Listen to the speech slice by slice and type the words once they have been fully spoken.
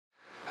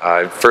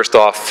First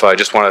off, I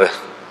just want to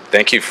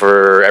thank you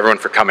for everyone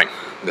for coming.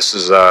 This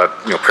is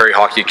Prairie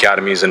Hockey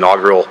Academy's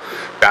inaugural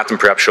Bantam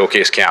Prep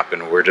Showcase Camp,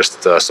 and we're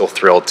just so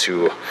thrilled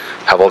to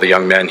have all the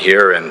young men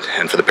here and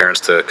for the parents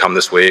to come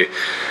this way.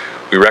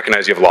 We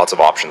recognize you have lots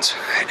of options,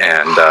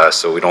 and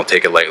so we don't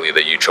take it lightly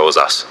that you chose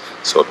us.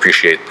 So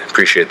appreciate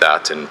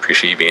that and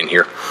appreciate you being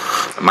here.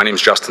 My name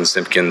is Justin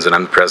Simpkins, and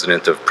I'm the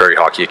president of Prairie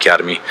Hockey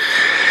Academy.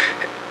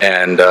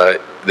 And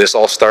this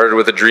all started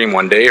with a dream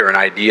one day, or an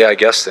idea, I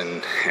guess,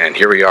 and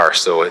here we are.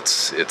 So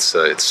it's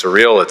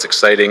surreal, it's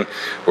exciting.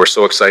 We're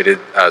so excited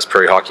as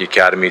Prairie Hockey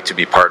Academy to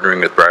be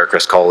partnering with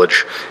Briercrest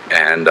College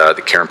and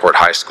the Caronport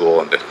High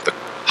School, and the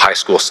high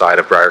school side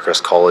of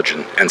Briercrest College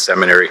and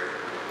Seminary,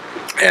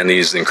 and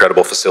these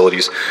incredible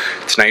facilities.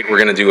 Tonight we're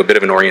going to do a bit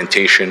of an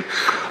orientation.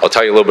 I'll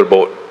tell you a little bit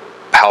about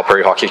how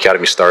Prairie Hockey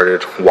Academy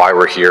started, why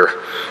we're here,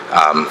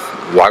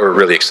 why we're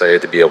really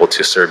excited to be able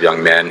to serve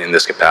young men in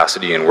this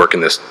capacity and work in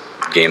this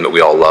game that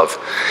we all love.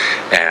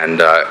 And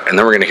then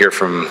we're going to hear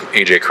from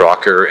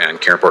Crocker and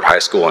Caronport High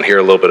School and hear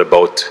a little bit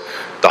about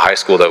the high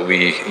school that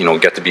we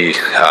get to be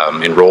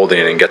enrolled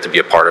in and get to be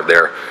a part of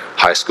their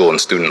high school and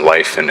student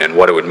life, and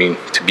what it would mean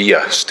to be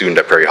a student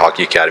at Prairie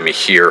Hockey Academy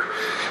here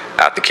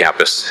at the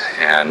campus.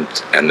 And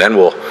then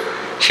we'll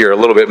hear a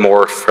little bit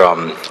more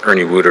from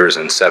Ernie Wouters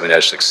and 7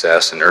 Edge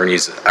Success. And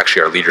Ernie's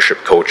actually our leadership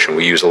coach, and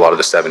we use a lot of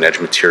the 7 Edge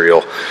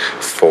material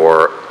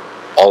for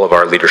all of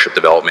our leadership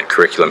development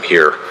curriculum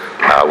here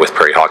with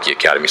Prairie Hockey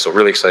Academy. So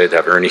really excited to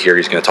have Ernie here.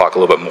 He's going to talk a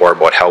little bit more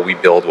about how we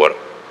build what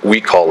we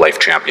call life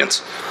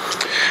champions.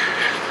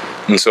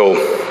 And so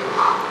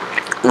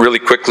really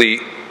quickly,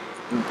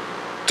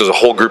 there's a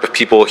whole group of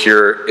people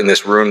here in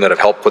this room that have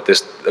helped put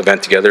this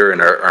event together and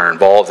are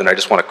involved, and I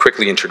just want to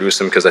quickly introduce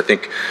them because I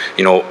think,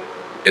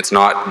 it's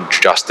not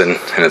Justin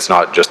and it's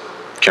not just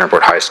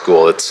Caronport High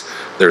School.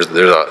 There's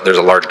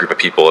a large group of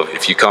people.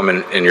 If you come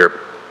and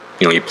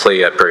you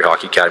play at Prairie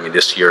Hockey Academy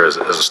this year as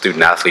a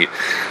student athlete,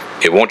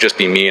 it won't just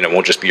be me and it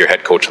won't just be your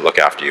head coach to look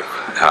after you.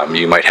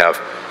 You might have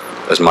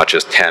as much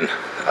as 10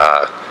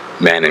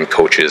 men and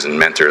coaches and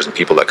mentors and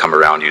people that come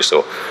around you.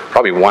 So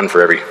probably one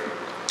for every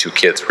 2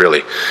 kids,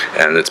 really,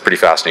 and it's pretty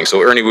fascinating.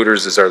 So Ernie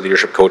Wouters is our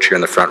leadership coach here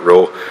in the front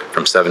row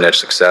from 7 Edge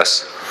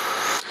Success.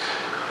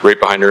 Right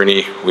behind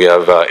Ernie, we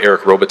have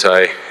Eric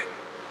Robitaille.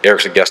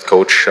 Eric's a guest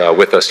coach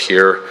with us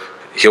here.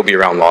 He'll be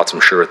around lots, I'm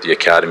sure, at the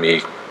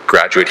academy.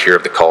 Graduate here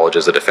of the college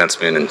as a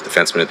defenseman and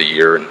defenseman of the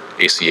year and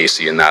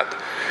ACAC in that.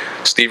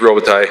 Steve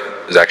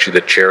Robitaille is actually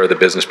the chair of the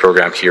business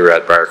program here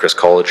at Briercrest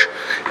College,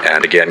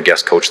 and again,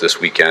 guest coach this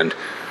weekend.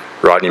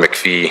 Rodney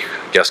McPhee,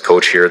 guest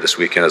coach here this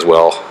weekend as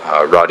well.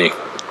 Rodney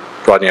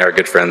and I are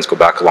good friends, go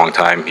back a long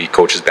time. He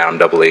coaches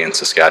Bantam AA in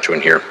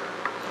Saskatchewan here.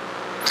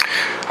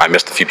 I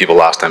missed a few people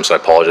last time, so I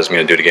apologize. I'm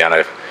going to do it again. I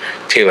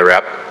have Taylor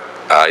Rapp.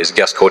 He's a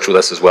guest coach with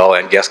us as well,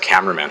 and guest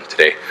cameraman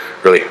today.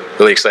 Really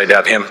excited to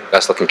have him.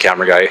 Best looking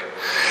camera guy.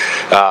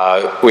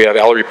 We have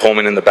Ellery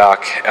Pullman in the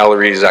back.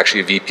 Ellery is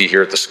actually a VP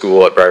here at the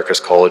school at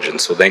Briercrest College,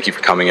 and so thank you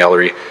for coming,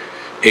 Ellery.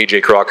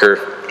 Crocker,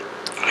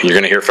 you're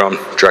going to hear from,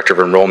 Director of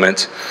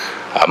Enrollment.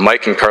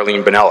 Mike and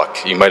Carleen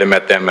Benellick, you might have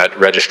met them at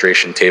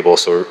registration table,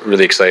 so we're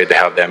really excited to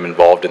have them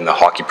involved in the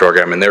hockey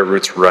program, and their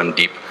roots run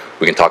deep.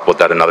 We can talk about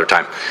that another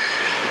time.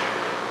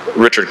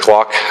 Richard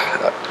Clock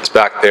is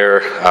back there.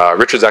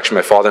 Richard's actually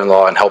my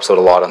father-in-law and helps out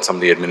a lot on some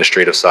of the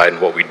administrative side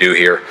and what we do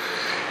here.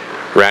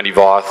 Randy,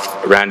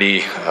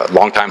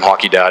 longtime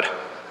hockey dad.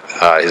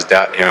 His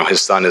dad,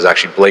 his son is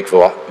actually Blake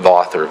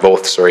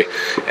Voth, sorry,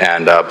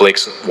 and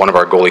Blake's one of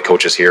our goalie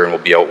coaches here and will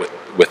be out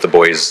with the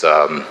boys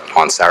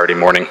on Saturday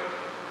morning.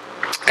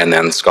 And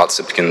then Scott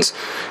Simpkins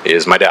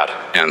is my dad,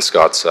 and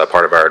Scott's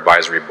part of our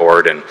advisory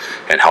board and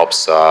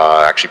helps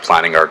actually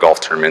planning our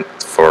golf tournament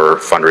for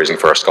fundraising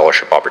for our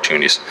scholarship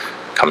opportunities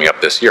coming up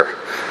this year.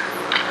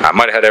 I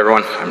might have had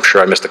everyone, I'm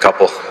sure I missed a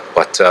couple,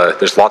 but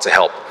there's lots of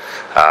help.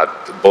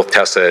 Both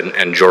Tessa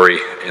and Jory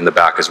in the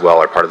back as well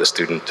are part of the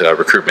student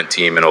recruitment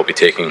team, and will be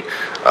taking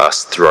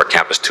us through our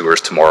campus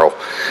tours tomorrow,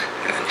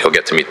 and you'll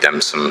get to meet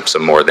them some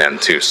more then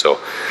too. So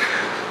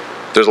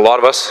there's a lot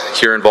of us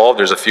here involved.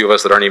 There's a few of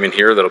us that aren't even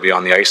here that'll be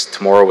on the ice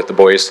tomorrow with the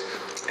boys,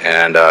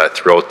 and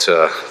throughout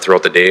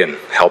the day, and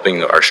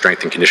helping. Our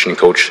strength and conditioning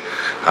coach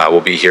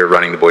will be here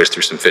running the boys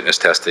through some fitness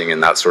testing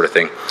and that sort of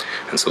thing.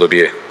 And so there'll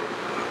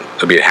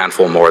be a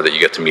handful more that you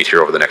get to meet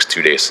here over the next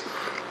 2 days.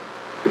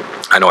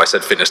 I know I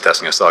said fitness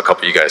testing. I saw a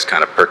couple of you guys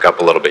kind of perk up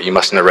a little bit. You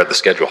mustn't have read the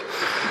schedule.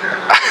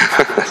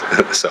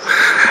 So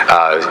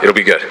it'll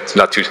be good. It's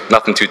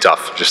nothing too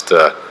tough. Just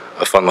a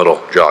fun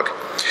little jog.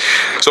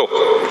 So,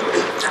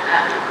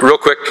 real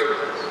quick,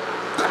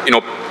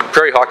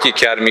 Prairie Hockey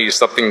Academy is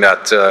something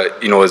that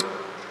is,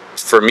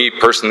 for me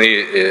personally,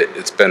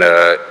 it's been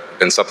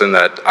something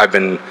that I've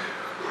been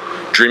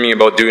dreaming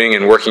about doing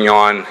and working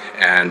on,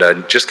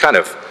 and just kind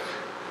of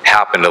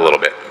happened a little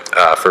bit.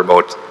 For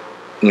about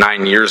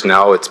 9 years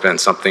now, it's been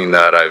something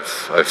that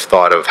I've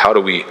thought of. How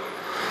do we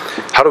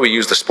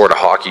use the sport of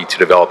hockey to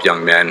develop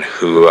young men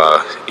who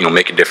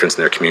make a difference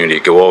in their community,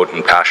 go out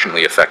and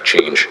passionately affect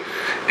change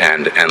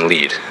and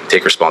lead,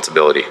 take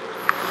responsibility?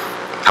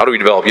 How do we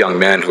develop young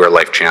men who are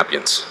life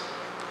champions?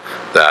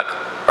 that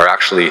are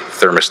actually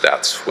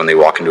thermostats. When they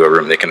walk into a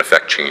room, they can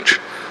affect change.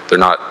 They're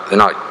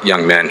not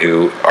young men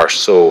who are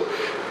so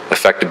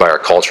affected by our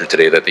culture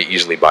today that they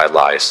easily buy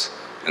lies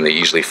and they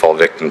easily fall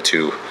victim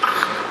to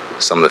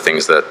some of the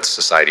things that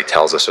society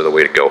tells us are the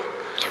way to go.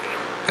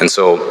 And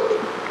so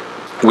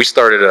we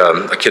started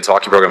a kids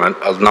hockey program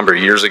a number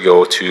of years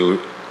ago to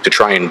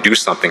try and do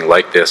something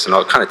like this. And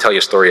I'll kind of tell you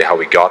a story of how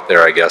we got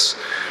there, I guess.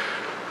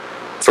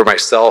 For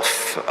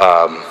myself,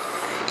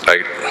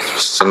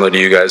 similar to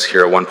you guys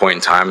here at one point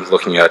in time,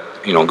 looking at,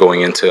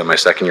 going into my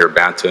second year of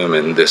Bantam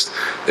and this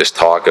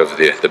talk of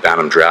the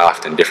Bantam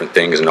draft and different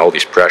things and all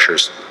these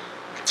pressures.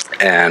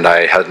 And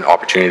I had an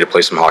opportunity to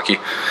play some hockey.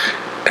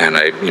 And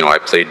I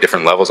played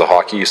different levels of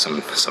hockey,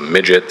 some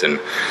midget and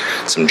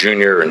some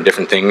junior and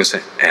different things.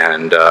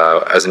 And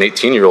as an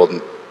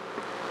 18-year-old,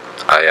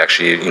 I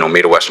actually,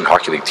 made a Western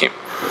Hockey League team,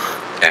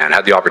 and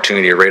had the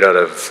opportunity right out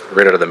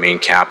of the main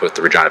camp with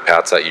the Regina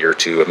Pats that year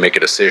to make a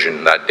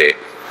decision that day.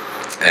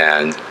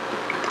 And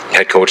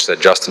head coach said,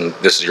 "Justin,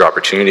 this is your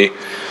opportunity.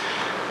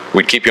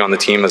 We'd keep you on the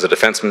team as a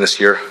defenseman this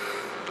year,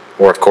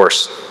 or of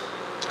course,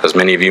 as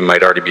many of you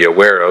might already be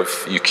aware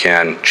of, you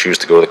can choose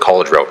to go the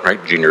college route,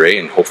 right? Junior A,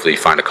 and hopefully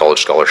find a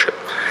college scholarship."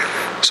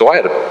 So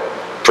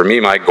for me,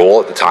 my goal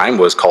at the time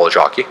was college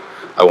hockey.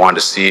 I wanted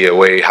to see a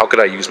way, how could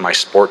I use my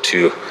sport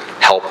to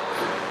help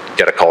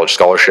get a college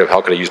scholarship?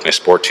 How could I use my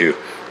sport to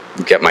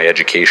get my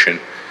education?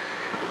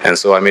 And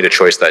so I made a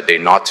choice that day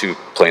not to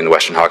play in the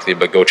Western Hockey League,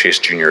 but go chase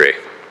Junior A.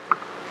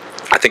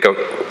 I think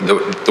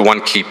the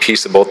one key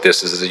piece about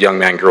this is, as a young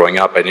man growing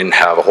up, I didn't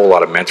have a whole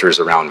lot of mentors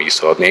around me.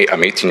 So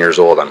I'm 18 years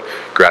old, I'm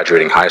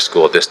graduating high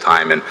school at this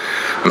time, and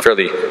I'm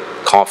fairly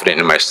confident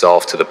in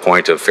myself to the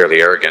point of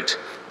fairly arrogant,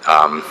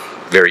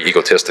 very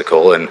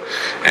egotistical, and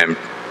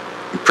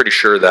pretty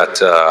sure that,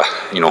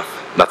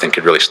 nothing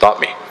could really stop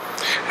me.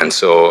 And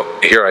so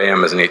here I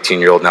am as an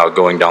 18-year-old now,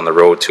 going down the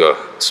road to a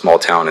small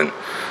town in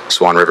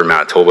Swan River,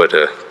 Manitoba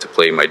to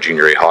play my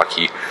Junior A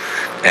hockey,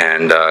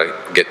 and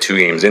get 2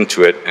 games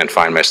into it and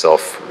find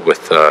myself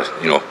with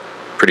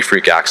pretty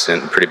freak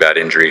accident and pretty bad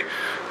injury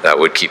that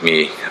would keep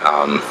me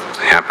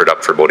hampered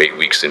up for about 8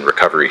 weeks in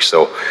recovery.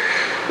 So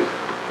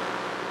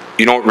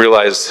you don't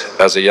realize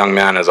as a young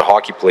man, as a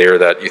hockey player,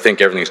 that you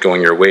think everything's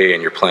going your way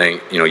and you're playing,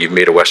 you've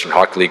made a Western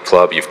Hockey League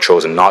club, you've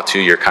chosen not to,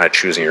 you're kind of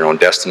choosing your own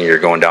destiny, you're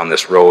going down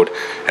this road,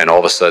 and all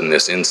of a sudden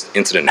this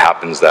incident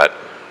happens that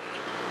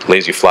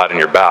lays you flat on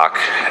your back,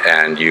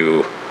 and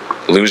you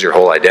lose your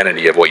whole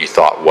identity of what you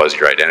thought was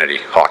your identity,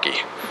 hockey,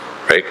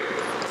 right?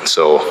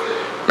 So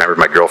remember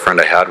my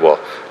girlfriend I had? Well,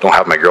 don't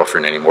have my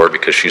girlfriend anymore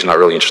because she's not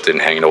really interested in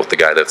hanging out with the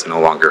guy that's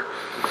no longer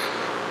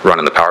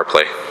running the power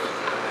play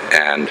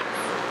and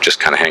just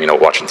kind of hanging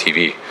out watching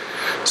TV.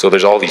 So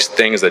there's all these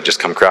things that just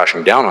come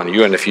crashing down on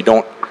you, and if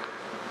your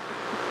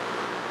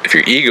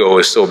ego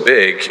is so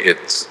big,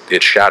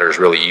 it shatters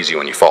really easy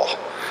when you fall.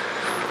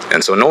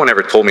 And so no one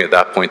ever told me at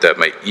that point that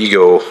my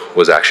ego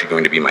was actually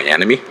going to be my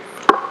enemy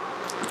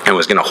and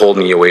was going to hold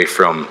me away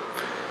from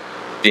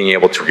being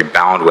able to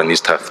rebound when these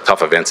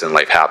tough events in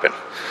life happen.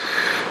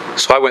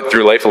 So I went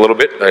through life a little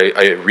bit.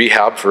 I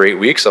rehabbed for 8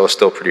 weeks. I was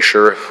still pretty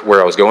sure where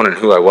I was going and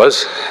who I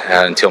was,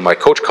 until my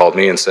coach called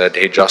me and said,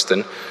 "Hey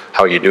Justin,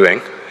 how are you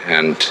doing?"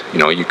 And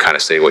you kind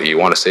of say what you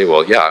want to say.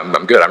 Well, yeah,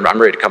 I'm good.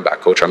 I'm ready to come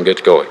back, coach. I'm good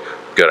to go.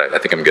 Good. I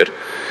think I'm good.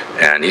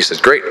 And he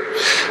says, "Great.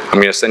 I'm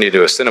going to send you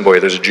to Assiniboia.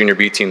 There's a Junior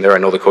B team there. I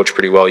know the coach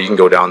pretty well. You can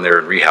go down there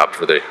and rehab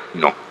for the,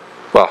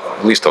 well,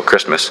 at least till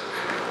Christmas,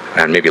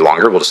 and maybe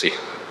longer. We'll see."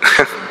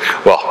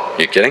 Well,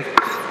 are you kidding?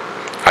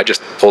 I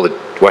just told the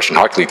Western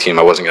Hockey League team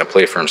I wasn't going to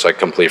play for him, so I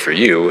could come play for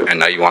you, and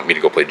now you want me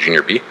to go play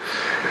Junior B?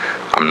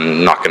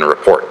 I'm not going to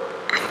report.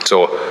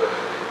 So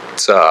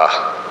it's a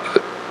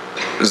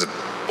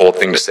bold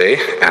thing to say,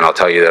 and I'll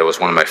tell you that it was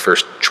one of my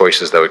first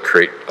choices that would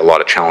create a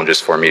lot of challenges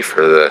for me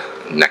for the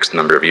next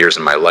number of years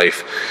in my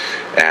life.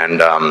 And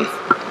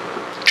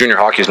junior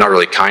hockey is not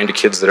really kind to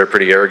kids that are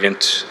pretty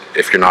arrogant.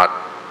 If you're not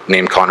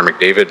named Connor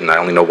McDavid, and I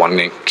only know one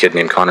kid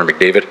named Connor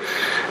McDavid,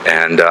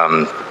 and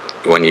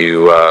when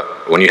you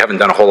haven't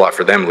done a whole lot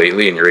for them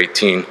lately and you're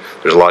 18,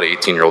 there's a lot of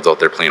 18-year-olds out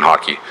there playing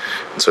hockey.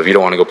 And so if you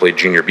don't want to go play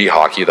Junior B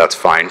hockey, that's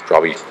fine.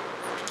 Probably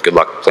good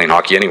luck playing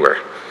hockey anywhere.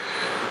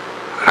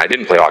 I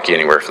didn't play hockey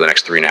anywhere for the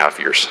next 3.5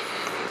 years.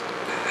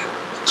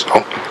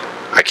 So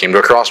I came to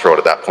a crossroad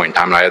at that point in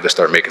time, and I had to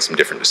start making some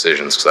different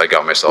decisions because I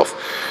got myself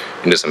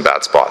into some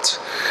bad spots.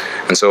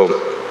 And so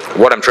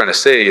what I'm trying to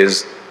say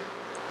is,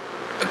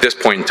 at this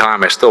point in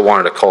time, I still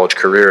wanted a college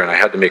career, and I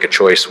had to make a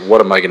choice.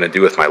 What am I going to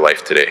do with my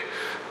life today?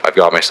 I've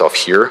got myself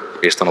here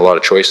based on a lot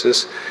of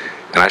choices,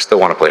 and I still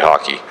want to play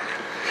hockey.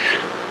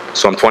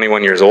 So I'm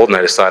 21 years old, and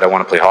I decide I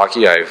want to play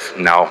hockey. I've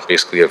now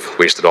basically have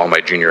wasted all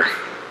my junior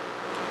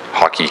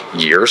hockey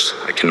years.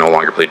 I can no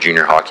longer play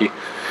junior hockey.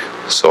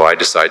 So I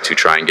decide to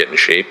try and get in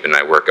shape, and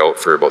I work out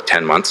for about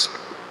 10 months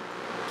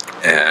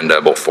and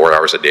about 4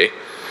 hours a day,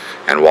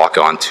 and walk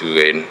on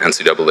to an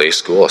NCAA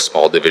school, a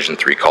small Division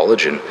III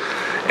college, and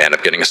end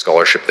up getting a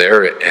scholarship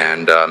there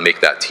and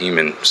make that team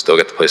and still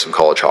get to play some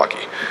college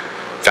hockey.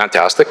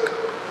 Fantastic.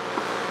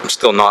 I'm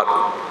still not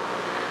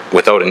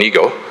without an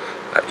ego.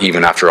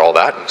 even after all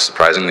that,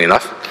 surprisingly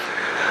enough.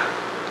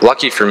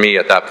 Lucky for me,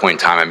 at that point in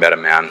time, I met a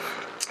man,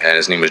 and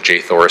his name was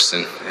Jay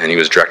Thorson, and he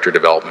was director of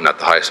development at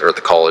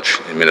the college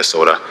in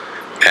Minnesota.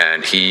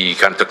 And he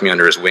kind of took me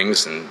under his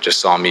wings and just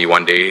saw me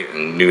one day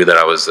and knew that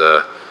I was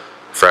a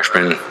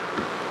freshman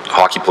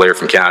hockey player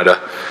from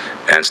Canada,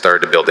 and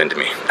started to build into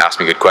me. Asked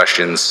me good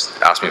questions,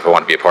 asked me if I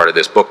wanted to be a part of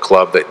this book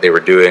club that they were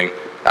doing,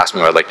 asked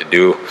me what I'd like to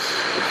do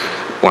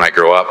when I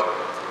grow up,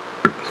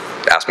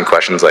 asked me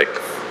questions like,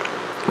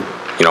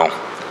 you know,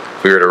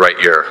 if we were to write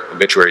your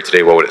obituary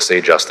today, what would it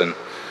say, Justin?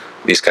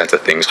 These kinds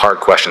of things, hard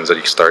questions that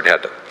you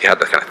had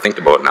to kind of think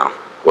about now.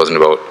 It wasn't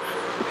about,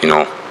 you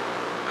know,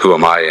 who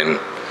am I, and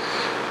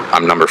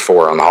I'm number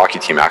 4 on the hockey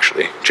team,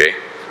 actually, Jay.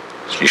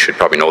 You should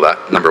probably know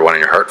that. Number 1 in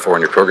your heart, 4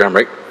 in your program,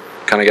 right?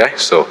 Kind of guy.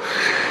 So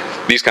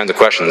these kinds of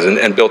questions,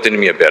 and built into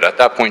me a bit. At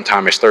that point in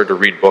time, I started to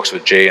read books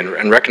with Jay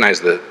and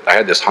recognized that I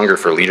had this hunger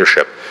for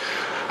leadership.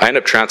 I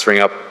ended up transferring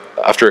up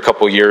after a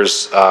couple of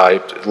years.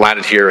 I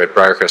landed here at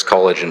Briercrest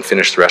College and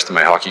finished the rest of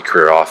my hockey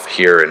career off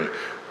here, and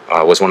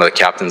was one of the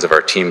captains of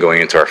our team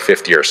going into our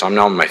 5th year. So I'm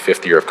now in my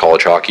 5th year of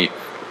college hockey,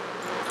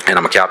 and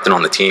I'm a captain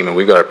on the team, and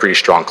we've got a pretty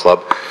strong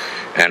club.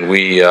 And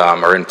we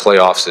are in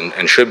playoffs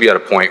and should be at a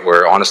point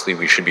where, honestly,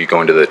 we should be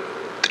going to the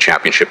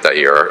championship that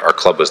year. Our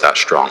club was that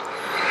strong.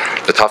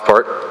 The tough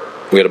part,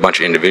 we had a bunch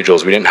of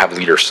individuals. We didn't have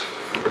leaders.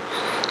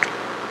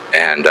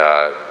 And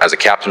as a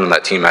captain on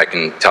that team, I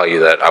can tell you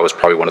that I was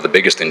probably one of the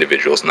biggest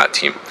individuals in that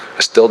team.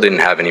 I still didn't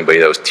have anybody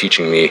that was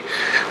teaching me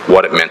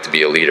what it meant to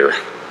be a leader,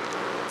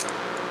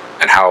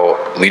 and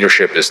how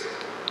leadership is,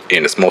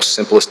 in its most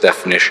simplest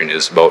definition,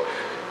 is about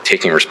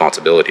taking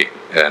responsibility.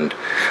 And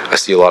I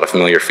see a lot of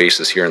familiar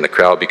faces here in the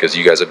crowd because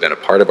you guys have been a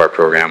part of our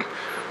program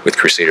with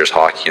Crusaders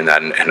Hockey and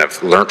that, and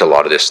have learned a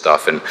lot of this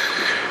stuff. And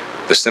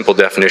the simple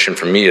definition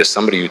for me is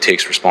somebody who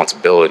takes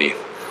responsibility.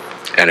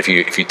 And if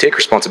you take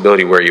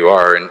responsibility where you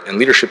are, and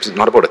leadership is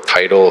not about a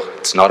title,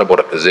 it's not about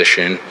a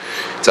position,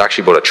 it's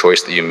actually about a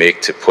choice that you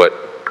make to put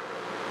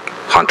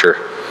Hunter,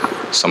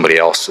 somebody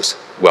else's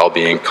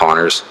well-being,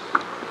 Connor's,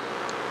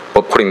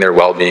 but putting their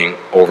well-being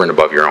over and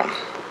above your own.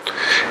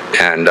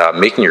 And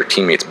making your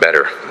teammates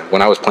better.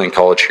 When I was playing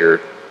college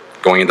here,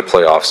 going into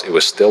playoffs, it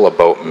was still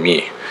about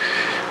me.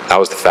 That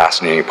was the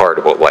fascinating part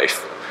about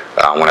life.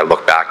 When I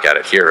look back at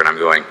it here, and I'm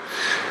going,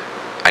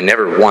 I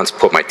never once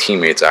put my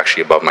teammates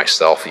actually above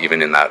myself,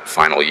 even in that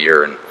final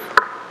year. And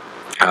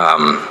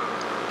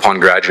upon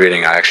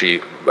graduating, I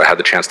had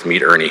the chance to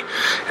meet Ernie,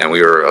 and I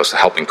was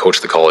helping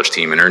coach the college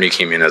team, and Ernie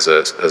came in as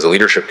a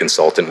leadership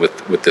consultant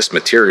with this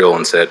material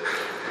and said,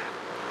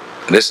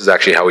 this is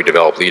actually how we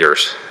develop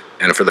leaders.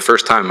 And for the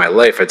first time in my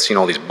life, I'd seen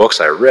all these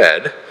books I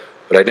read,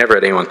 but I'd never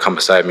had anyone come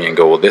beside me and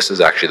go, well, this is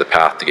actually the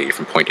path to get you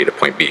from point A to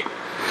point B.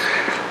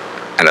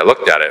 And I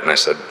looked at it and I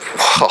said,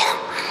 well,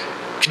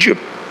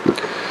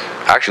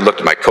 I actually looked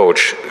at my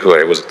coach, who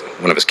I was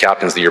one of his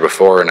captains the year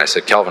before, and I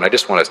said, Calvin, I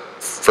just want to,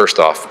 first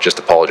off, just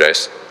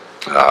apologize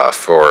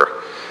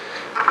for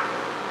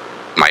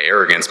my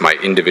arrogance, my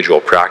individual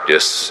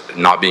practice,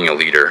 not being a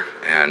leader,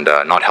 and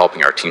not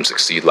helping our team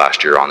succeed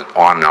last year on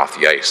and off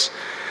the ice.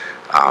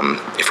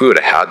 If we would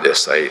have had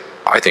this, I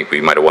think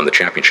we might have won the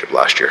championship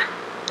last year.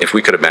 If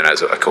we could have been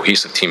as a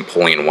cohesive team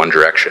pulling in one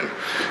direction,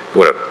 it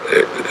would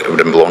have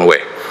been blown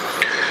away.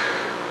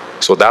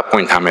 So at that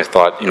point in time, I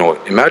thought, you know,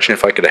 imagine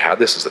if I could have had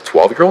this as a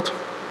 12-year-old.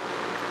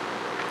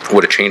 It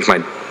would have changed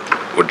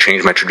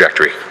my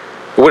trajectory.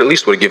 It would at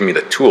least would have given me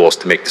the tools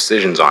to make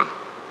decisions on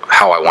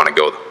how I want to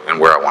go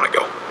and where I want to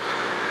go.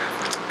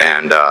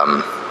 And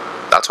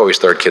that's why we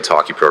started kids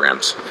hockey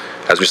programs.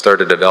 As we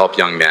started to develop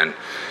young men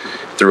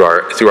through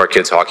our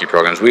kids hockey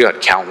programs, we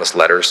got countless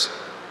letters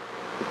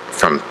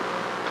from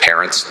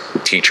parents,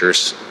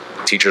 teachers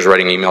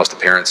writing emails to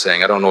parents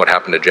saying, I don't know what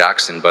happened to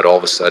Jackson, but all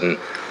of a sudden,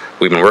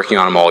 we've been working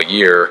on him all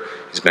year,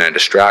 he's been a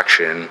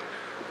distraction,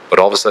 but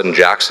all of a sudden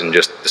Jackson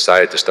just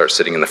decided to start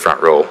sitting in the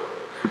front row.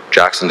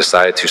 Jackson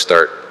decided to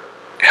start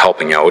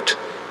helping out.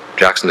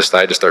 Jackson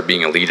decided to start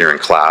being a leader in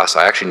class.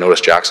 I actually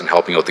noticed Jackson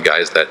helping out the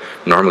guys that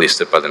normally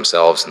sit by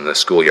themselves in the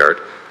schoolyard,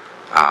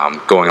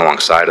 going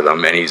alongside of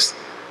them, and he's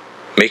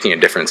making a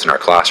difference in our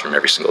classroom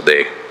every single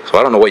day. So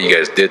I don't know what you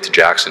guys did to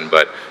Jackson,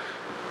 but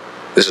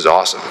this is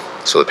awesome.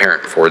 So the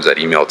parent forwards that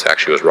email to,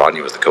 actually it was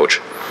Rodney, was the coach,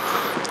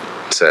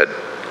 said,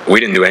 we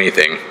didn't do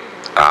anything.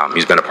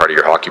 He's been a part of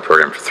your hockey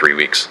program for 3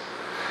 weeks.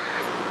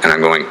 And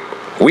I'm going,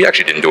 we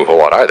actually didn't do a whole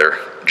lot either.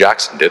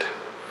 Jackson did.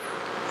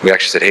 We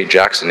actually said, hey,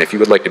 Jackson, if you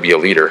would like to be a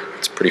leader,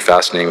 it's pretty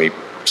fascinating. We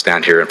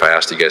stand here, and if I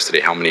asked you guys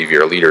today how many of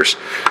you are leaders,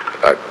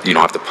 you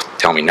don't have to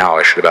tell me now.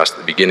 I should have asked at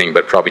the beginning,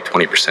 but probably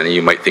 20% of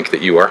you might think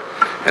that you are,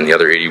 and the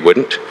other 80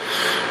 wouldn't.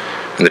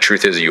 And the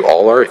truth is you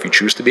all are if you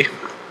choose to be.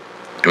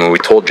 And when we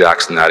told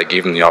Jackson that, it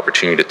gave him the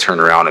opportunity to turn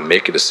around and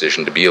make a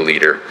decision to be a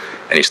leader,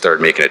 and he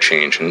started making a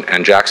change.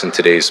 And Jackson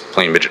today's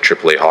playing midget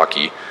AAA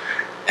hockey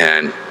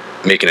and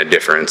making a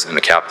difference, and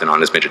the captain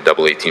on his midget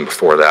AA team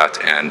before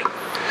that, and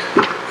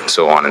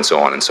so on and so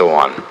on and so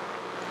on.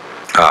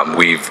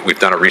 We've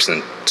done a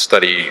recent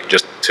study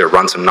just to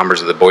run some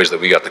numbers of the boys that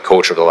we got to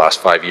coach over the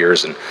last 5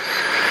 years, and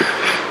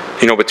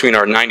You know, between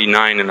our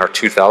 99 and our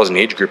 2000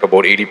 age group,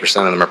 about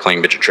 80% of them are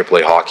playing midget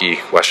AAA hockey,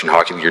 Western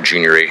Hockey League or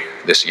Junior A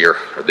this year,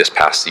 or this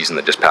past season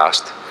that just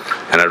passed.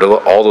 And out of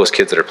all those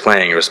kids that are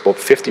playing, it was about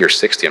 50 or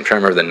 60, I'm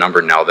trying to remember the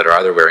number now, that are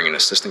either wearing an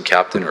assistant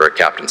captain or a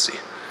captaincy.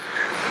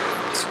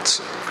 It's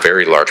a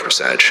very large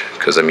percentage,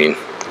 because I mean,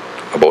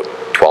 about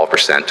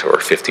 12% or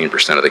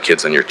 15% of the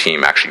kids on your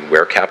team actually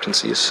wear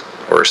captaincies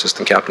or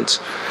assistant captains.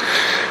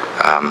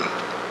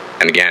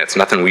 And again, it's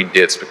nothing we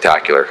did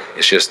spectacular.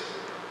 It's just,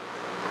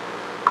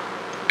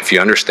 if you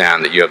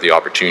understand that you have the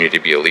opportunity to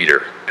be a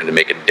leader and to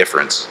make a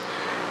difference,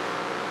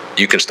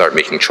 you can start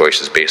making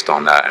choices based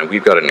on that. And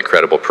we've got an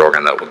incredible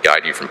program that will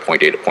guide you from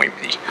point A to point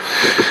B.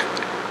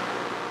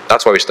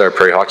 That's why we started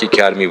Prairie Hockey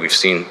Academy. We've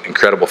seen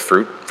incredible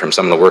fruit from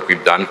some of the work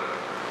we've done.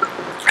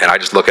 And I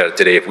just look at it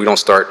today, if we don't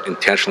start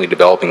intentionally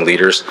developing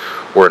leaders,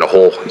 we're in a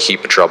whole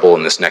heap of trouble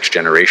in this next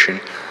generation.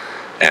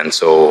 And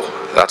so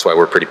that's why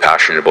we're pretty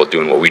passionate about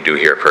doing what we do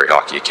here at Prairie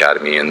Hockey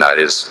Academy, and that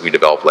is we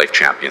develop life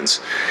champions.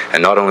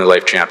 And not only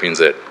life champions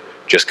that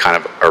just kind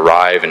of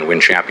arrive and win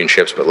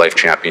championships, but life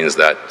champions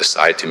that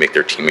decide to make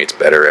their teammates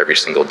better every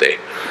single day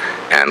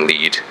and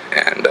lead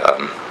and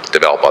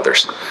develop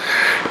others.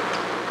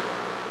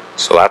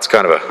 So that's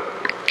kind of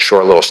a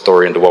short little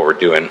story into what we're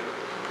doing.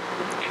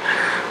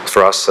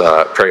 For us,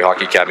 Prairie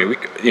Hockey Academy,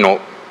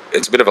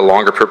 it's a bit of a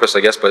longer purpose,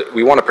 I guess, but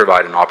we want to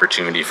provide an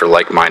opportunity for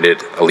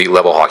like-minded,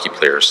 elite-level hockey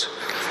players.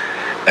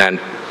 And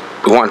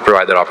we want to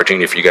provide that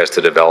opportunity for you guys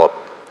to develop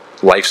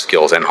life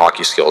skills and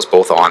hockey skills,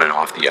 both on and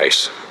off the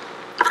ice.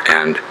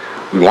 And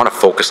we want to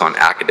focus on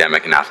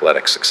academic and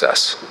athletic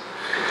success.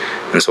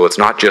 And so it's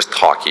not just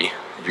hockey.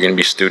 You're going to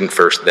be student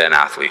first, then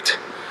athlete.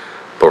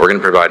 But we're going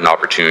to provide an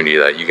opportunity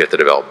that you get to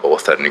develop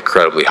both at an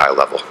incredibly high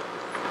level.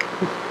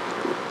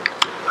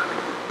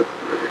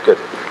 Good.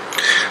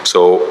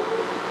 So,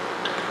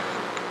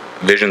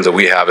 visions that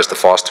we have is to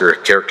foster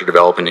character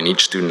development in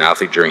each student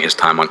athlete during his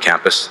time on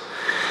campus.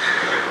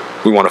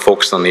 We want to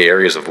focus on the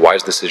areas of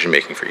wise decision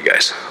making for you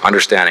guys.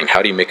 Understanding,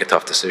 how do you make a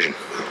tough decision?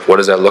 What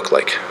does that look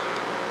like?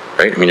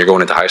 Right? I mean, you're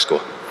going into high school.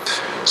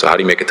 So how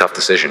do you make a tough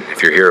decision?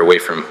 If you're here away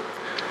from,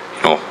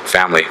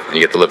 family, and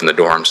you get to live in the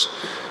dorms,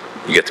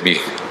 you get to be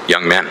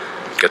young men.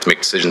 You get to make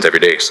decisions every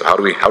day. So how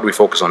do we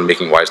focus on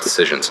making wise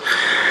decisions?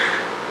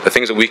 The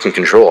things that we can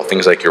control,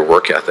 things like your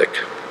work ethic,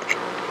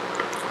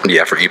 the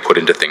effort you put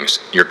into things,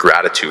 your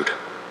gratitude.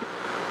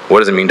 What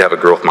does it mean to have a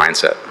growth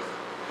mindset?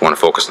 We want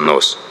to focus on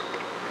those.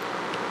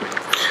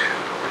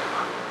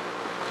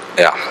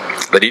 Yeah,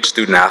 that each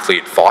student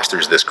athlete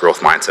fosters this growth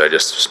mindset I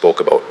just spoke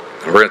about.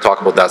 And we're going to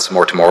talk about that some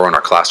more tomorrow in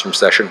our classroom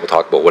session. We'll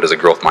talk about what does a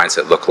growth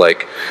mindset look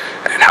like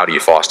and how do you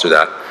foster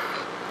that.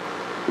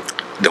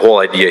 The whole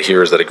idea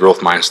here is that a growth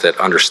mindset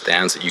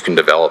understands that you can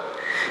develop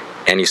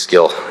any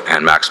skill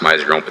and maximize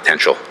your own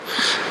potential.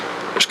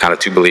 There's kind of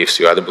two beliefs.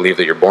 You either believe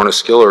that you're born a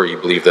skill or you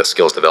believe that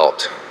skill's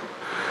developed.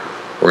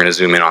 We're going to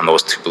zoom in on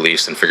those two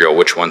beliefs and figure out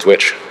which one's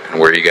which and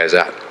where are you guys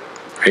at,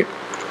 right?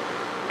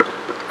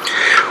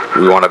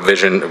 We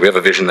have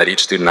a vision that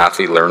each student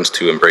athlete learns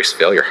to embrace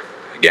failure.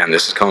 Again,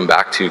 this is coming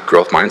back to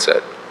growth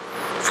mindset.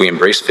 If we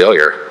embrace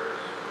failure,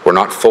 we're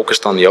not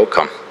focused on the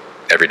outcome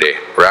every day.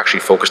 We're actually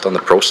focused on the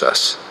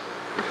process.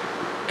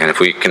 And if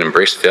we can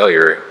embrace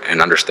failure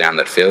and understand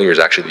that failure is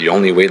actually the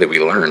only way that we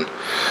learn.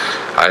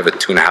 I have a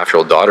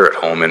 2.5-year-old daughter at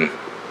home, and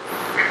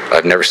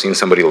I've never seen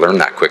somebody learn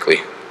that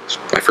quickly. It's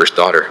my first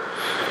daughter,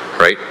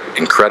 right?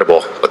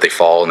 Incredible, but they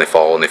fall and they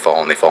fall and they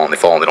fall and they fall and they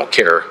fall and they don't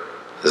care,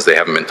 because they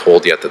haven't been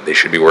told yet that they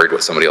should be worried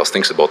what somebody else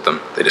thinks about them.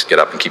 They just get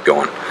up and keep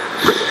going.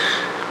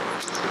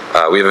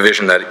 We have a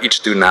vision that each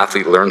student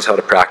athlete learns how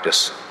to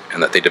practice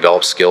and that they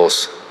develop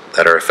skills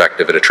that are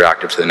effective and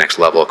attractive to the next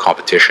level of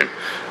competition.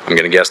 I'm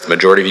going to guess the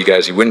majority of you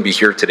guys, you wouldn't be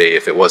here today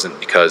if it wasn't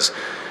because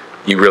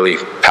you really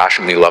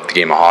passionately love the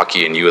game of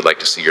hockey and you would like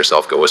to see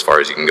yourself go as far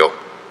as you can go.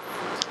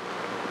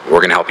 We're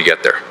going to help you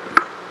get there.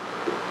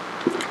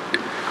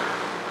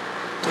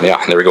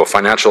 Yeah, there we go.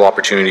 Financial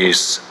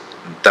opportunities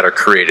that are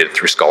created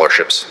through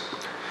scholarships.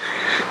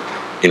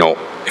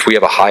 If we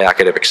have a high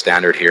academic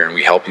standard here and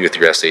we help you with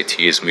your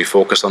SATs and we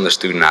focus on the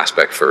student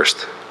aspect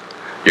first,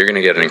 you're going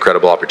to get an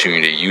incredible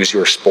opportunity to use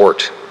your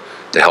sport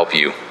to help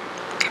you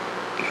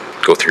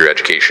go through your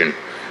education,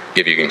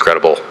 give you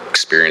incredible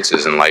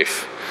experiences in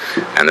life,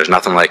 and there's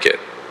nothing like it.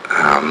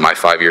 My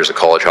 5 years of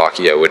college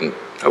hockey, I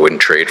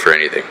wouldn't trade for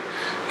anything.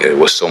 It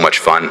was so much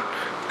fun.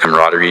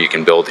 Camaraderie you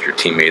can build with your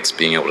teammates,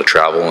 being able to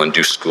travel and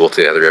do school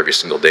together every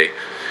single day.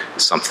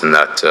 It's something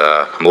that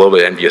I'm a little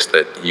bit envious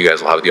that you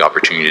guys will have the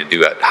opportunity to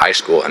do at high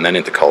school and then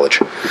into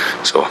college.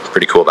 So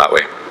pretty cool that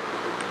way.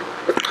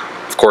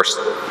 Of course,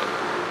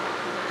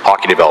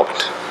 hockey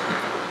development.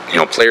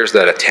 Players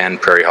that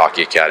attend Prairie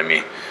Hockey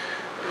Academy,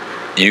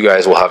 you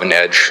guys will have an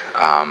edge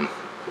on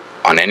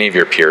any of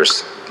your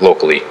peers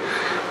locally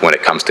when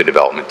it comes to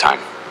development time.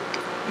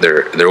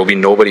 There will be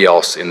nobody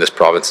else in this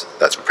province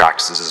that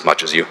practices as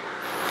much as you.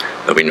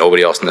 There'll be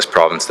nobody else in this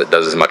province that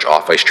does as much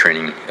off-ice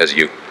training as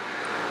you.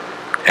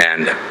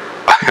 And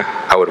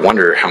I would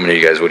wonder how many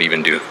of you guys would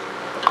even do,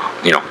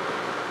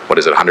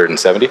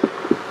 170?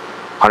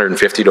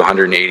 150 to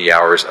 180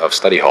 hours of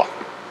study hall.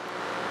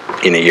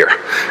 in a year,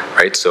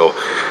 right? So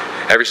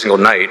every single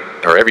night,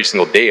 or every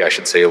single day, I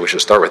should say, we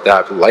should start with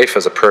that. Life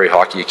as a Prairie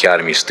Hockey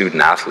Academy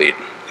student athlete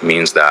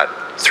means that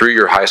through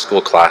your high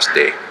school class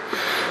day,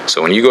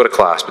 so when you go to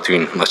class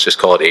between, let's just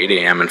call it 8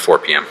 a.m. and 4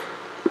 p.m.,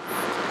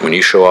 when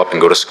you show up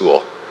and go to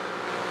school,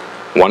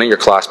 one of your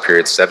class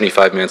periods,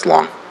 75 minutes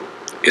long,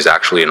 is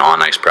actually an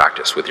on-ice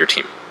practice with your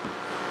team.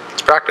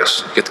 It's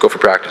practice. You get to go for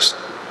practice.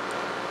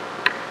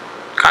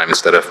 Kind of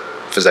instead of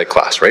phys ed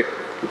class, right?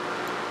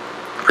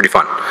 Pretty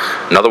fun.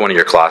 Another one of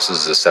your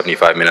classes is a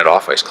 75-minute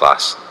off-ice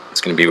class. It's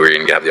going to be where you're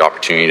going to have the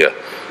opportunity to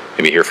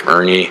maybe hear from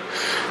Ernie.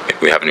 Maybe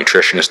we have a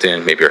nutritionist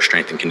in. Maybe our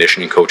strength and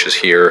conditioning coach is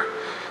here.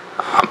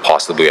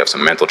 Possibly we have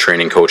some mental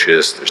training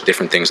coaches. There's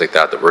different things like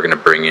that we're going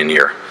to bring in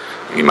here.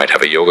 You might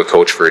have a yoga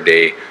coach for a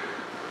day.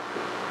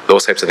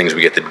 Those types of things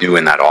we get to do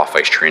in that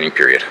off-ice training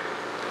period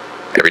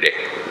every day.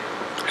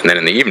 And then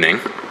in the evening,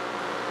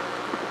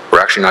 we're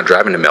actually not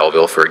driving to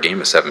Melville for a game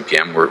at 7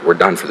 p.m. We're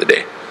done for the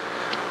day.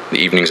 The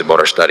evening's about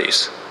our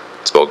studies.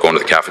 It's about going to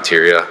the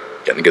cafeteria,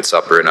 getting a good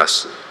supper in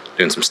us,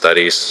 doing some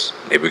studies.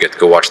 Maybe we get to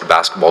go watch the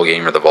basketball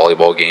game or the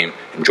volleyball game,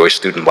 enjoy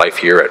student life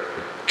here at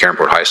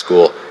Caronport High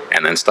School,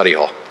 and then study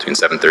hall between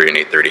 7:30 and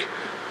 8:30.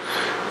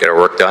 Get our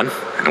work done,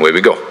 and away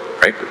we go,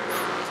 right?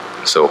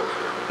 So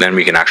then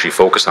we can actually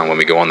focus on when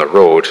we go on the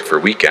road for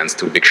weekends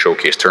to big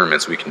showcase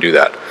tournaments, we can do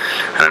that.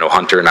 And I know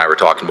Hunter and I were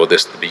talking about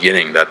this at the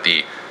beginning, that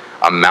the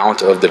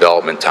amount of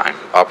development time,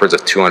 upwards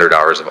of 200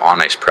 hours of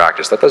on-ice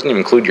practice, that doesn't even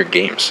include your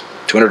games,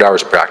 200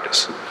 hours of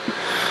practice.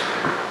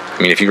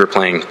 I mean, if you were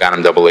playing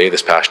Bantam AA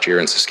this past year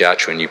in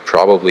Saskatchewan, you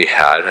probably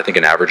had, I think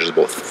an average is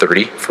about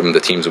 30 from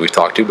the teams that we've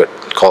talked to, but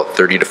call it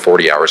 30 to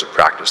 40 hours of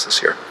practice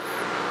this year.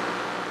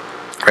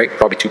 Right?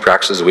 Probably 2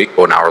 practices a week,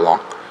 about an hour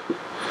long.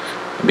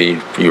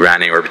 You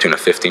ran anywhere between a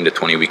 15 to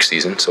 20 week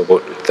season, so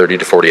about 30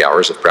 to 40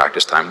 hours of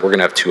practice time. We're going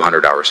to have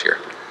 200 hours here.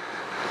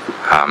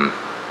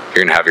 You're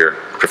going to have your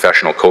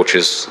professional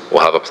coaches.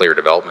 We'll have a player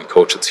development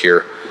coach that's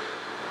here.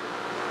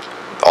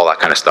 All that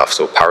kind of stuff.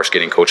 So power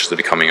skating coaches will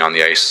be coming on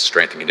the ice,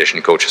 strength and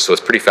conditioning coaches. So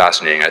it's pretty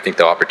fascinating. I think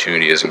the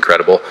opportunity is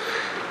incredible.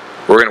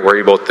 We're going to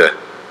worry about the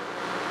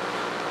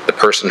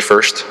person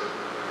first,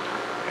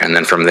 and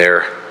then from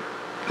there,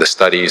 the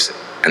studies,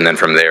 and then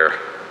from there,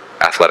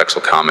 athletics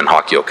will come and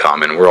hockey will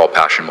come, and we're all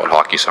passionate about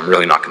hockey, so I'm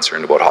really not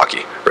concerned about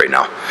hockey right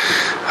now.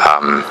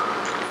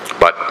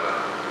 But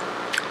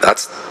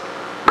that's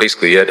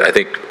basically it. I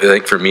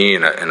think for me,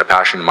 and a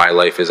passion in my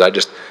life is I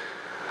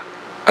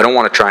don't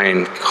want to try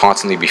and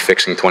constantly be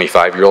fixing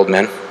 25-year-old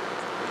men.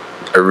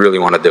 I really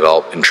want to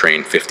develop and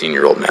train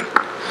 15-year-old men,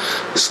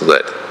 so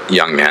that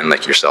young men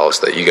like yourselves,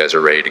 that you guys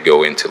are ready to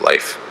go into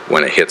life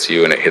when it hits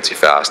you, and it hits you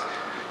fast.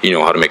 You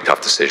know how to make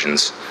tough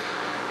decisions.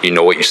 You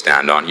know what you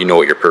stand on. You know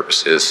what your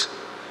purpose is.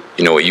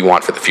 You know what you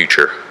want for the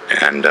future,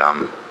 and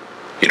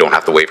you don't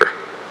have to waver.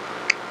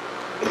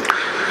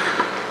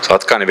 So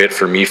that's kind of it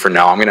for me for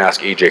now. I'm going to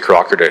ask AJ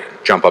Crocker to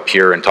jump up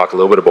here and talk a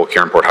little bit about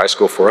Caronport High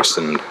School for us,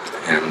 and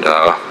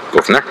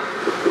go from there.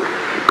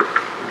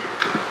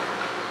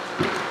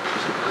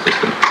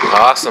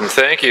 Awesome,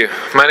 thank you.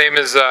 My name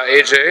is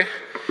AJ,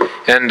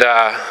 and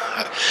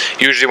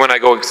usually when I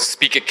go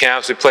speak at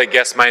camps, we play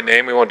Guess My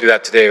Name. We won't do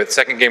that today. But the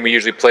second game we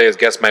usually play is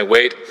Guess My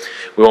Weight.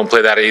 We won't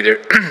play that either.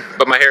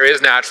 But my hair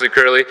is naturally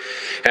curly,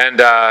 and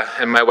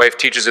my wife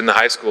teaches in the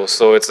high school,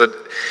 so it's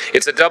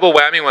a double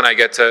whammy when I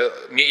get to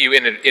meet you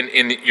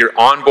in your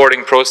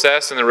onboarding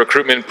process and the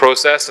recruitment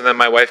process, and then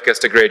my wife gets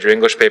to grade your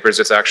English papers.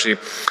 It's actually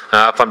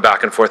a fun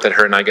back and forth that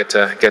her and I get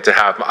to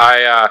have.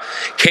 I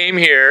came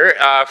here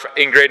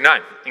in grade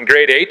 9. In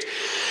grade 8,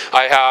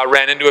 I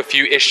ran into a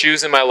few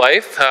issues in my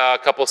life, a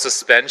couple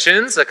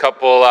suspensions, a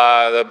couple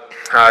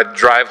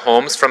drive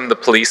homes from the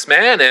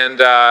policeman, and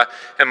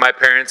my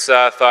parents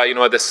thought, you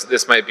know what,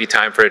 this might be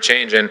time for a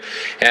change, and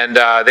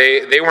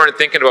they weren't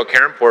thinking about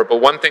Caronport. But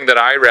one thing that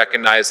I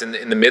recognized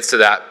in the midst of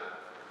that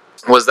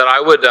was that I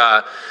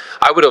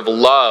would have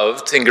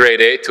loved in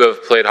grade 8 to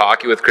have played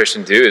hockey with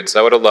Christian dudes.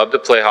 I would have loved to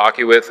play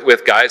hockey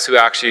with guys who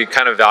actually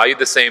kind of valued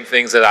the same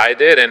things that I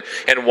did,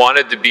 and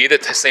wanted to be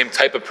the same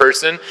type of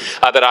person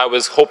that I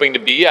was hoping to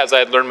be as I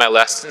had learned my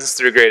lessons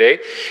through grade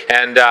 8.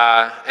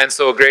 And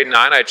so grade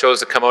 9, I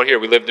chose to come out here.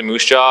 We lived in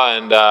Moose Jaw,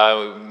 and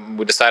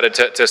we decided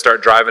to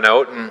start driving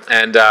out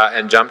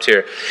and jumped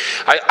here.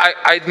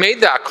 I made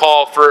that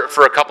call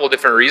for a couple of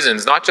different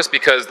reasons, not just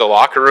because the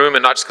locker room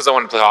and not just because I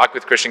wanted to play hockey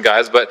with Christian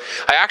guys, but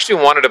I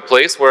actually wanted a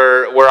place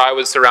where I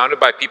was surrounded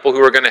by people who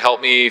were going to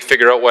help me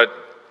figure out what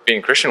being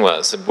Christian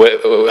was,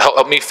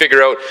 help me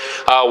figure out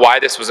why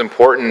this was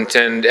important,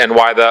 and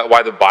why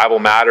the Bible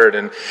mattered.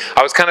 And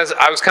I was kind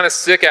of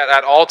sick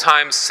at all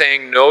times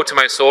saying no to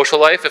my social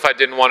life if I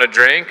didn't want to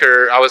drink,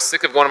 or I was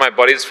sick of going to my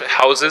buddies'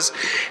 houses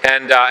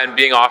and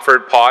being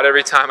offered pot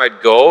every time I'd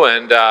go,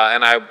 and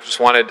I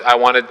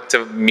wanted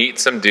to meet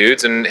some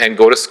dudes and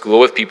go to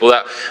school with people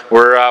that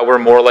were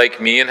more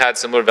like me and had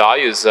similar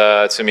values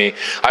to me.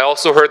 I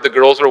also heard the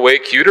girls were way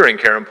cuter in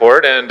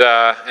Caronport,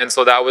 and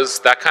so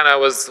that kind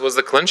of was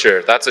the clincher.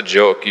 That's a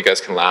joke. You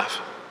guys can laugh.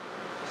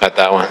 at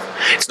that one.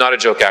 It's not a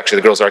joke, actually.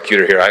 The girls are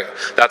cuter here.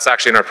 That's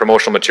actually in our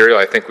promotional material.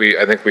 I think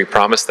we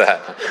promised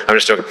that. I'm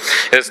just joking.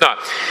 It's not.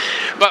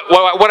 But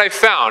what I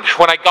found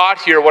when I got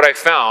here, what I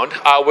found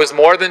was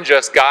more than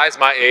just guys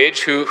my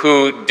age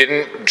who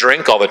didn't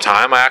drink all the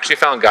time. I actually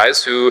found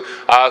guys who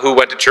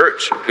went to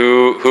church,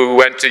 who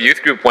went to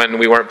youth group when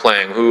we weren't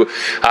playing, who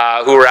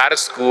were at a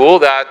school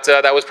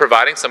that was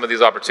providing some of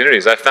these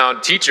opportunities. I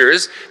found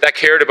teachers that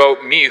cared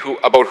about me,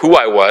 about who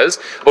I was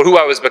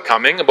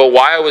becoming, about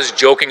why I was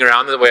joking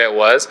around the way I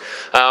was,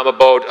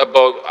 about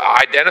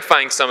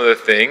identifying some of the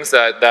things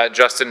that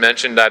Justin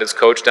mentioned that his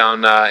coach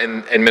down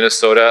in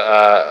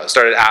Minnesota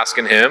started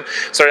asking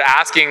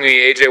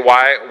me, AJ,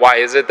 why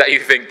is it that you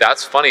think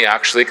that's funny,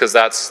 actually, because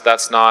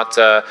that's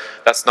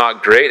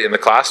not great in the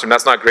classroom,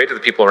 that's not great to the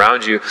people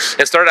around you,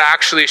 and started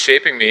actually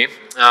shaping me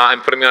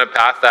and putting me on a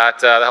path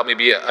that helped me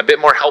be a bit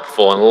more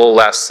helpful and a little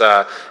less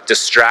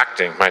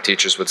distracting, my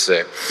teachers would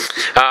say.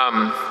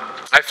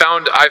 I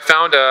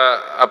found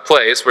a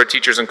place where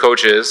teachers and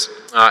coaches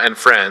and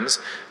friends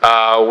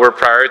were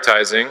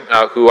prioritizing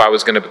who I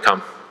was going to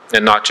become,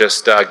 and not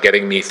just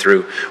getting me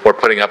through or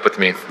putting up with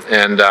me,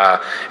 and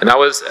that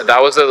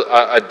was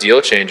a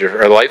deal changer,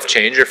 or a life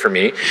changer for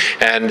me,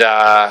 and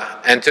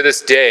to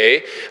this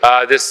day,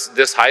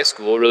 this high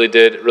school really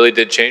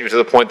did change me, to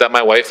the point that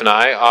my wife and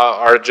I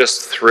are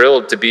just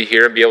thrilled to be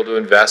here and be able to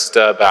invest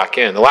back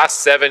in. The last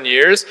 7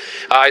 years,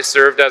 I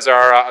served as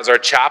our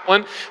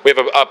chaplain. We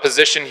have a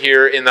position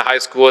here in the high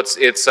school.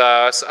 It's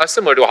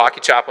similar to a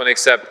hockey chaplain,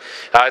 except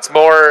it's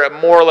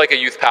more like a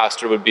youth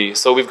pastor would be.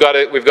 So we've got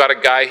a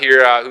guy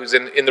here who's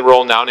in the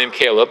role now, named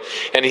Caleb,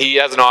 and he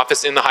has an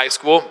office in the high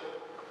school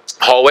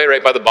hallway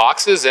right by the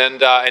boxes, and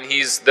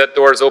that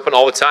door is open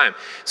all the time.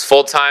 He's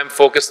full-time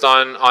focused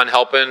on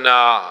helping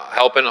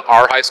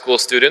our high school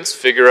students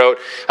figure out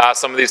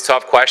some of these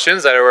tough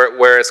questions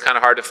where it's kind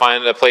of hard to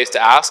find a place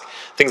to ask,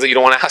 things that you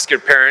don't want to ask your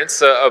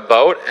parents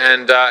about,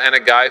 and a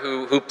guy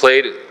who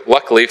played,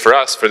 luckily for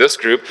us, for this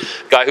group,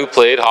 a guy who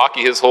played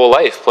hockey his whole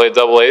life, played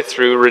AA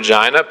through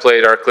Regina,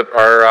 played our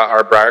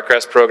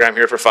Briercrest program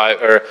here for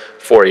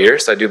 4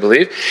 years, I do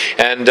believe,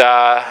 and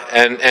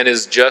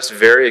is just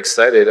very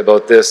excited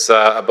about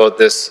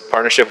this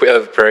partnership we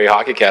have with Prairie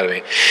Hockey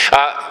Academy.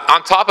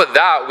 On top of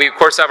that, we of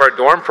course have our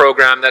dorm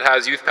program that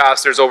has youth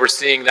pastors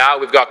overseeing that.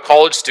 We've got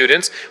college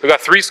students. We've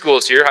got 3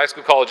 schools here, high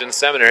school, college, and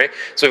seminary.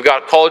 So we've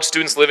got college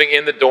students living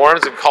in the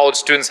dorms, and college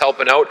students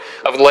helping out,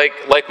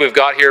 like we've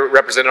got here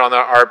represented on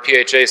our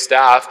PHA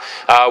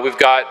staff. We've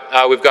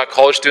got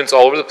college students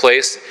all over the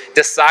place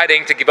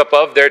deciding to give up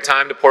of their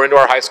time to pour into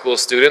our high school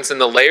students, and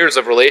the layers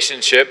of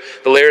relationship,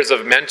 the layers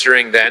of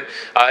mentoring then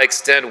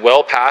extend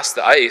well past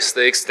the ice.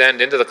 They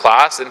extend into the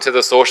class, into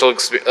the social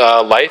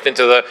life,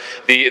 into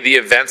the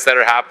events that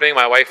are happening.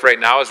 My wife right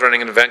now is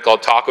running an event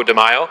called Taco de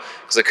Mayo,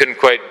 because I couldn't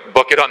quite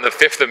book it on the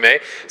 5th of May.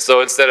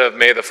 So instead of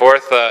May the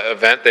 4th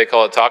event, they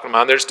call it Taco de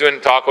Mayo. They're just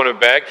doing taco in a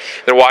bag.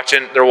 They're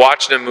watching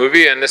a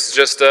movie, and this is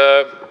just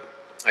a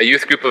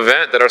youth group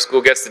event that our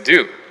school gets to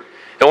do.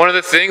 And one of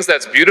the things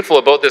that's beautiful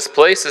about this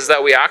place is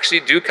that we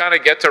actually do kind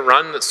of get to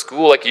run the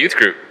school like a youth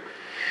group.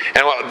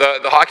 And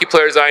the hockey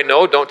players I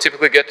know don't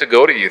typically get to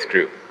go to youth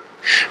group,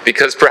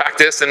 because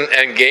practice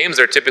and games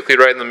are typically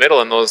right in the middle,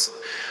 and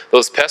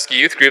those pesky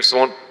youth groups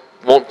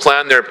won't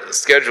plan their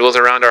schedules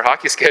around our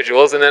hockey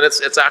schedules, and then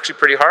it's actually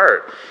pretty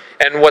hard.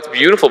 And what's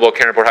beautiful about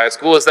Canterport High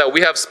School is that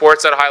we have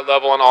sports at a high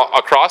level and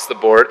across the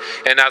board,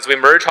 and as we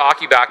merge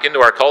hockey back into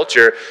our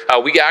culture,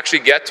 we actually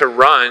get to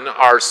run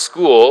our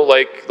school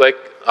like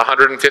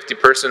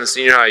 150-person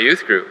senior high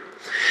youth group.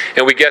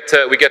 And we get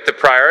to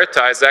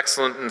prioritize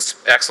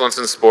excellence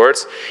in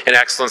sports, and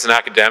excellence in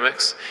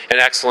academics, and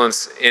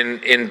excellence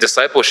in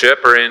discipleship,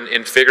 or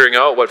in figuring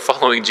out what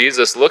following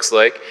Jesus looks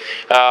like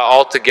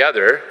all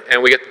together.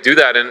 And we get to do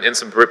that in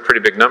some pretty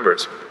big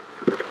numbers.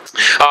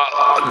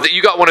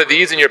 You got one of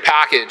these in your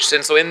package,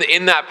 and so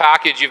in that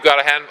package you've got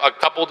a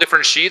couple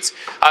different sheets.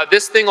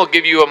 This thing will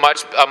give you a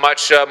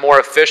much more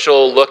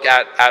official look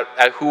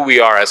at who we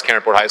are as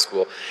Canterport High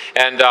School,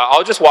 and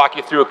I'll just walk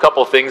you through a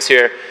couple things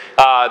here.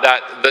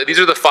 These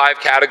are the 5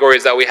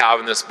 categories that we have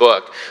in this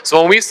book.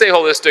 So when we say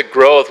holistic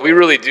growth, we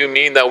really do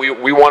mean that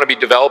we want to be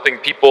developing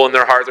people in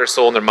their heart, their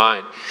soul, and their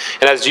mind.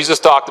 And as Jesus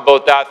talked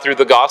about that through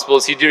the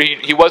Gospels,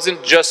 he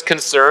wasn't just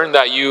concerned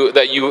that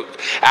you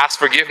ask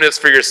forgiveness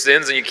for your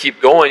sins and you keep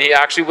going. He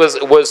actually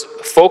was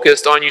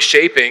focused on you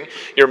shaping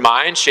your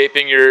mind,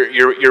 shaping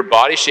your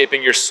body,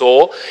 shaping your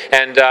soul,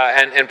 and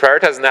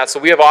prioritizing that. So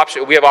we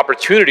have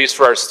opportunities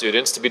for our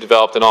students to be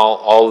developed in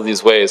all of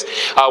these ways.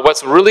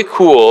 What's really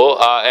cool,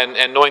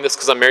 and knowing this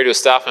because I'm married to a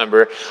staff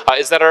member,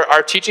 is that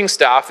our teaching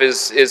staff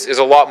is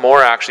a lot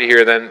more actually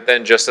here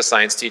than just a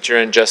science teacher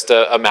and just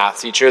a math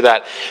teacher.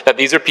 That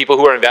these are people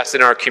who are invested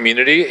in our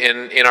community,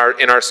 in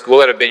our school,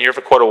 that have been here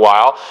for quite a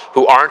while,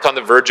 who aren't on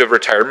the verge of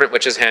retirement,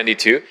 which is handy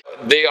too.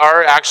 They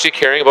are actually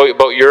caring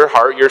about your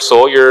heart, your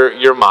soul,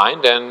 your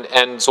mind,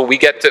 and so we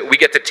get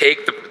to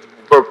take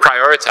or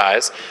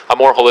prioritize a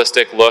more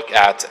holistic look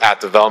at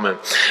development.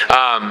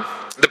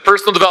 The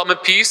personal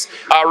development piece,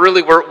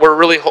 really, we're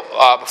really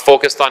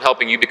focused on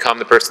helping you become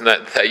the person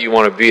that you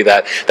want to be,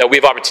 that we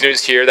have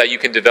opportunities here that you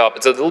can develop.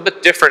 It's a little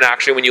bit different,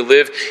 actually, when you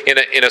live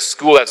in a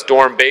school that's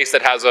dorm-based,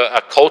 that has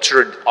a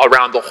culture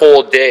around the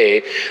whole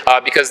day,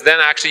 because then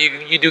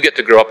actually you do get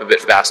to grow up a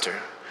bit faster.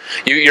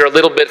 You're a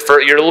little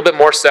bit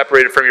more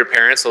separated from your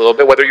parents a little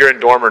bit, whether you're in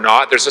dorm or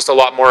not. There's just a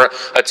lot more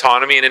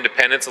autonomy and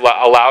independence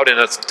allowed in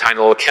a tiny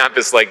little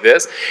campus like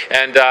this,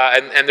 and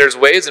there's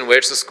ways in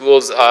which the school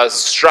is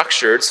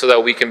structured so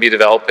that we can be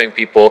developing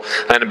people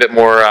and a bit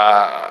more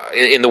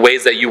in the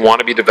ways that you want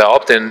to be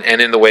developed and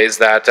in the ways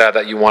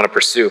that you want to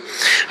pursue.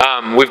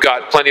 We've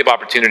got plenty of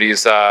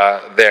opportunities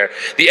there.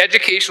 The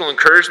educational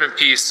encouragement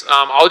piece,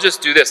 I'll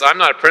just do this. I'm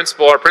not a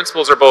principal. Our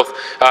principals are both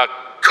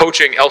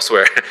coaching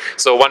elsewhere.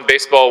 So one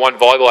baseball, one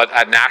volleyball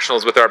at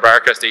nationals with our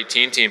Briercrest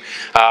 18 team.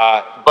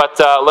 But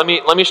let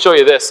me show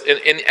you this.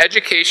 In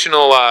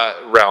educational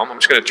realm, I'm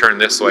just going to turn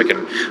this so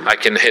I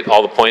can hit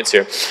all the points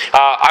here.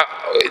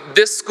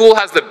 This school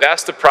has the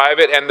best of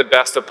private and the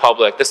best of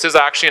public. This is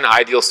actually an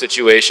ideal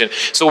situation.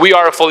 So we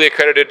are a fully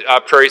accredited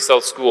Prairie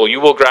South school.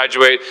 You will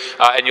graduate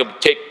and you'll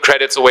take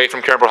credits away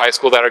from Cairnborough High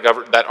School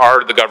that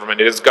are the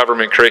government. It is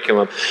government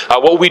curriculum.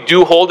 What we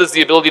do hold is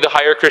the ability to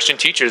hire Christian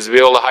teachers, to be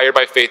able to hire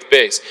by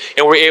faith-based.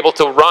 And we're able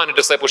to run a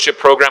discipleship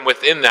program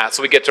within that.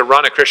 So we get to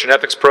run a Christian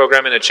ethics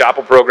program and a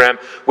chapel program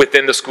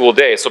within the school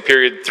day. So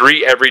period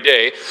 3 every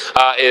day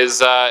is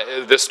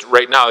this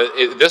right now.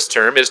 This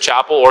term is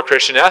chapel or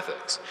Christian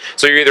ethics.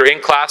 So you're either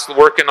in class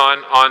working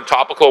on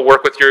topical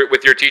work with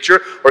your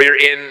teacher, or you're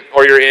in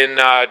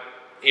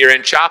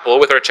chapel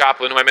with our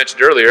chaplain, who I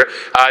mentioned earlier,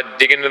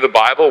 digging into the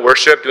Bible,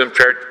 worship, doing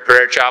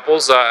prayer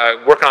chapels,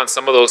 working on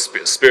some of those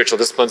spiritual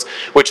disciplines,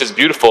 which is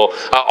beautiful.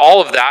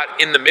 All of that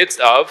in the midst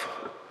of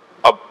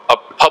a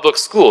public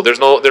school. There's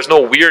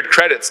no weird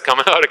credits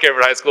coming out of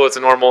Cairnborough High School. It's a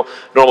normal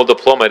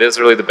diploma. It is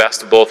really the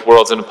best of both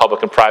worlds in a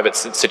public and private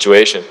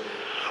situation.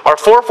 Our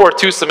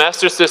 4-4-2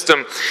 semester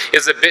system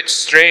is a bit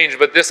strange,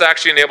 but this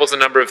actually enables a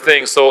number of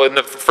things. So in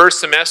the first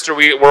semester,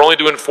 we're only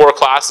doing 4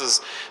 classes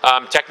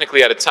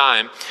technically at a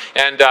time,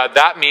 and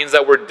that means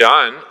that we're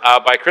done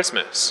by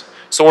Christmas.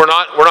 So we're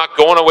not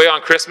going away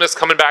on Christmas,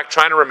 coming back,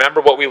 trying to remember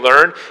what we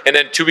learned, and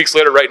then 2 weeks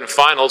later writing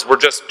finals. We're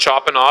just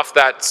chopping off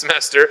that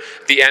semester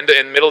at the end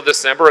in middle of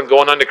December and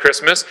going on to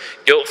Christmas,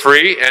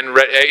 guilt-free and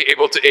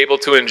able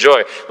to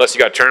enjoy. Unless you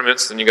got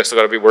tournaments and you still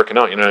got to be working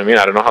out. You know what I mean?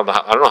 I don't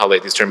know how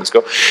late these tournaments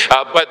go,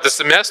 but the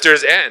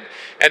semesters end.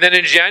 And then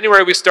in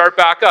January we start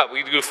back up.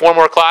 We do 4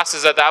 more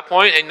classes at that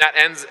point, and that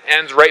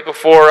ends right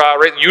before,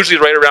 usually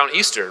right around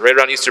Easter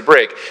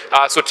break.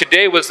 So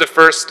today was the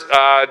first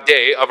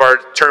day of our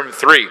term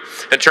 3.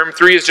 And term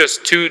 3 is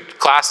just 2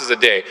 classes a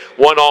day.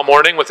 1 all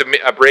morning with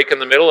a break in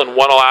the middle, and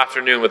 1 all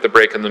afternoon with a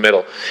break in the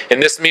middle.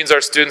 And this means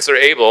our students are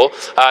able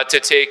to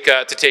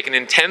take an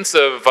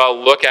intensive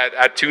look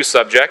at 2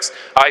 subjects.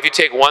 If you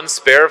take 1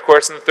 spare, of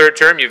course, in the 3rd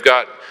term, you've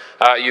got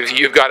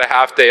a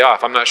half day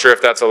off. I'm not sure if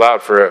that's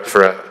allowed for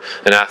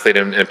an athlete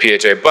in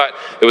PHA, but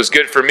it was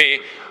good for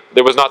me.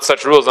 There was not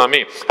such rules on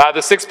me. The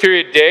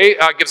 6-period day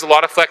gives a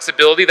lot of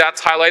flexibility. That's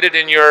highlighted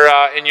in your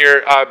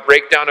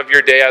breakdown of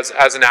your day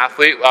as an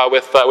athlete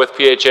with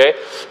PHA.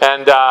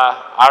 And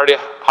I already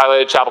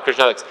highlighted Chapel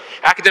Christian Ethics.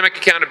 Academic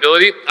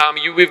accountability.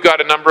 We've got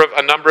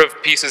a number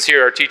of pieces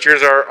here. Our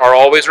teachers are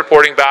always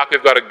reporting back.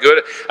 We've got a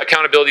good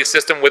accountability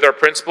system with our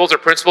principals. Our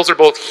principals are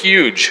both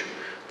huge.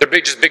 They're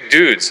just big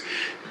dudes.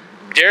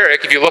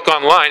 Derek, if you look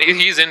online,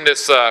 he's in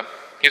this.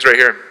 He's right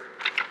here.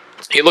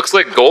 He looks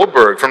like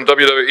Goldberg from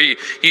WWE.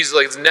 He's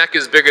like, his neck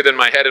is bigger than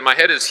my head, and my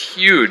head is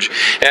huge.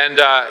 And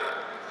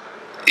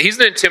he's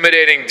an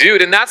intimidating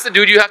dude, and that's the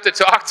dude you have to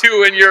talk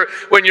to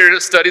when your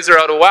studies are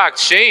out of whack.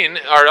 Shane,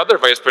 our other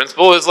vice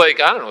principal, is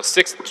like, I don't know,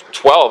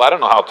 6'12". I don't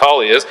know how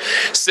tall he is.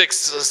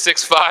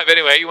 6'5".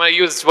 Anyway, he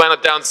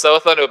went down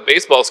south on a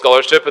baseball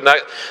scholarship, and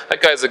that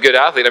guy's a good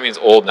athlete. I mean, he's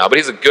old now, but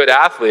he's a good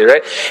athlete,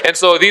 right? And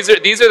so these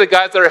are the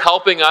guys that are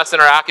helping us in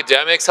our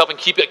academics, helping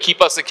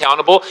keep us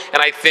accountable.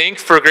 And I think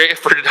for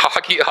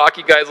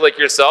hockey guys like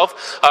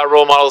yourself,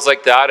 role models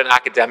like that, and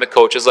academic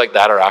coaches like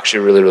that are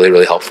actually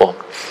really helpful,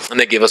 and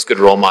they give us good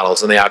role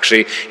models, and they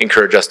actually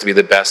encourage us to be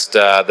the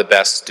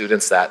best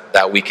students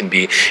that we can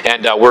be,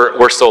 and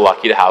we're so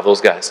lucky to have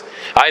those guys.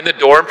 In the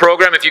dorm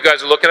program, if you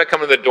guys are looking at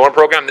coming to the dorm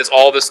program,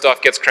 all this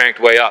stuff gets cranked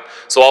way up.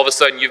 So all of a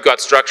sudden you've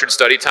got structured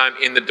study time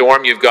in the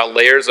dorm. You've got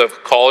layers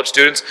of college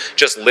students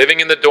just living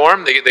in the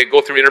dorm. They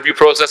go through interview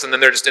process, and then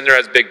they're just in there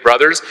as big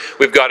brothers.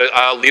 We've got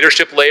a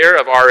leadership layer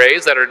of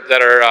RAs that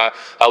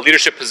are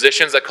leadership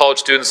positions that college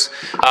students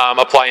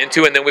apply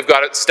into, and then we've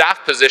got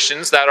staff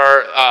positions that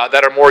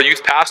are more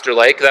youth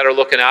pastor-like, that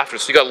are looking after.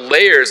 So you got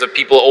layers of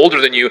people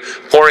older than you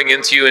pouring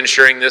into you,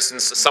 ensuring this,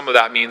 and some of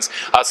that means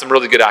some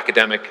really good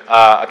academic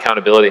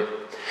accountability.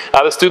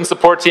 The student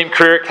support team,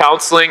 career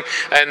counseling,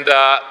 and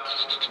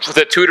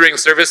the tutoring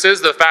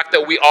services. The fact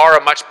that we are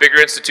a much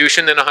bigger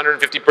institution than a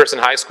 150-person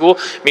high school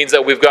means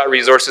that we've got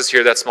resources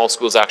here that small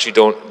schools actually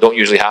don't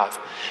usually have.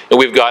 And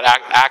we've got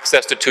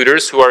access to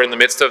tutors who are in the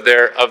midst of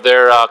their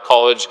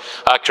college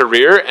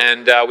career,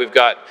 and we've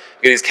got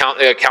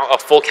a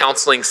full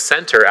counseling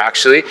center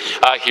actually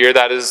here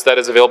that is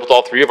available to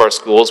all 3 of our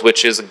schools,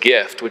 which is a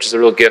gift, which is a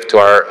real gift to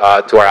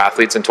our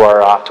athletes and to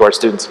our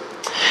students.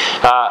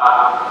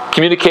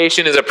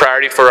 Communication is a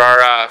priority for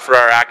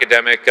our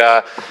academic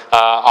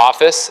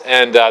office,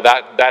 and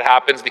that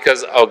happens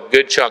because a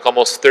good chunk,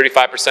 almost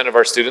 35% of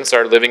our students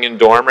are living in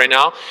dorm right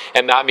now,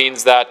 and that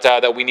means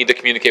that we need to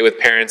communicate with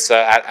parents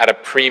at a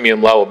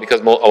premium level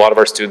because a lot of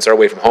our students are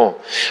away from home.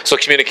 So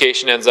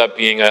communication ends up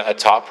being a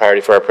top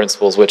priority for our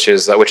principals, which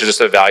is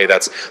just a value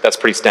that's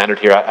pretty standard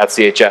here at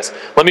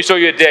CHS. Let me show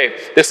you a day.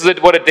 This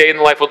is what a day in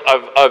the life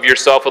of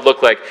yourself would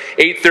look like.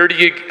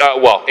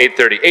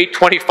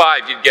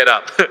 8:25 you'd get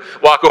up,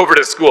 walk over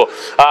to school.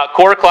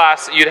 Core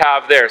class you'd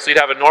have there. So you'd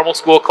have a normal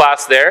school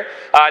class there.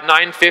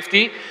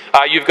 9:50,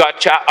 you've got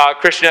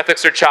Christian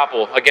ethics or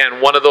chapel.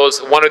 Again, one or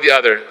the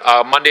other.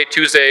 Monday,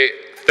 Tuesday,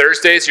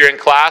 Thursdays you're in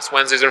class,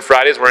 Wednesdays and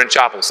Fridays we're in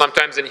chapel.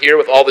 Sometimes in here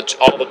with all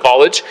the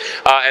college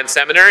and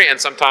seminary, and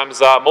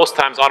sometimes, most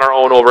times on our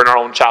own over in our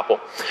own chapel.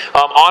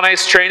 On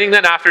ice training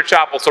then after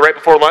chapel, so right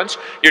before lunch,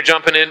 you're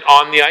jumping in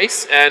on the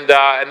ice, and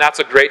that's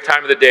a great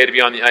time of the day to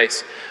be on the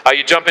ice.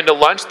 You jump into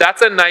lunch,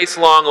 that's a nice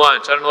long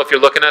lunch. I don't know if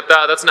you're looking at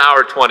that, that's an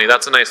hour 20,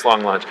 that's a nice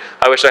long lunch.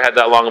 I wish I had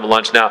that long of a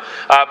lunch now.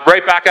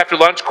 Right back after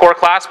lunch, core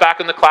class,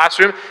 back in the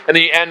classroom, and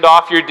then you end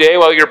off your day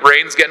while your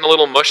brain's getting a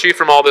little mushy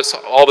from all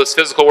this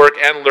physical work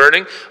and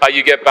learning.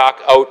 You get back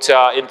out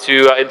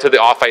into the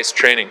off-ice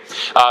training.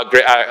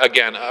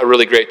 Again, a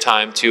really great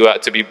time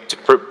to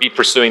be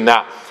pursuing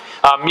that.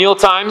 Meal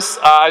times,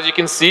 as you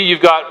can see,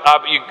 you've got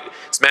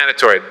it's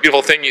mandatory.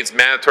 Beautiful thing, it's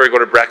mandatory to go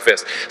to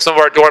breakfast. Some of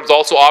our dorms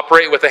also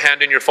operate with a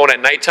hand in your phone at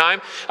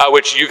nighttime,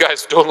 which you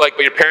guys don't like,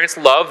 but your parents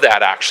love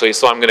that actually.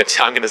 So I'm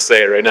gonna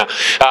say it right now.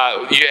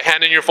 You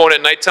hand in your phone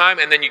at nighttime,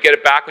 and then you get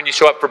it back when you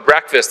show up for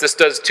breakfast. This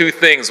does 2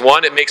 things.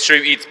 One, it makes sure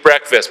you eat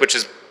breakfast, which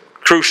is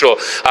crucial.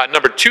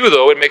 Number 2,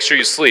 though, it makes sure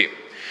you sleep.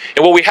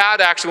 And what we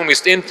had actually when we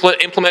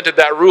implemented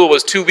that rule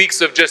was 2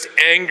 weeks of just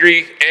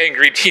angry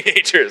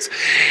teenagers.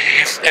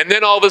 And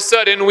then all of a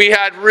sudden we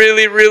had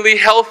really, really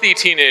healthy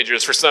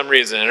teenagers for some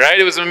reason, right?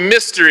 It was a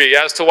mystery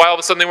as to why all of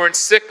a sudden they weren't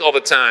sick all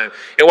the time,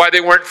 and why they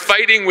weren't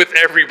fighting with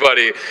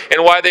everybody,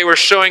 and why they were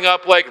showing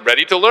up like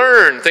ready to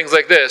learn, things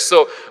like this.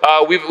 So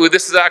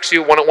this is actually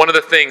one of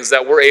the things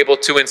that we're able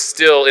to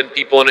instill in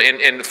people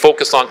and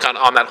focus on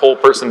on that whole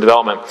person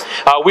development.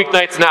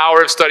 Weeknights, an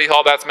hour of study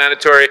hall, that's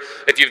mandatory.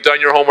 If you've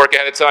done your homework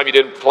ahead of time, you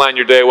didn't plan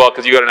your day well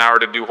because you got an hour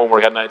to do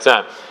homework at night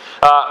time.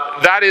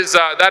 That is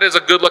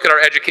a good look at our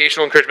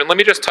educational encouragement. Let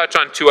me just touch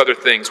on 2 other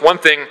things. One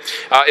thing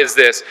is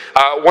this.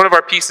 One of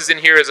our pieces in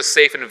here is a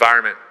safe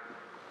environment.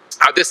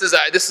 This is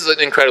an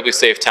incredibly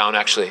safe town,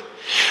 actually,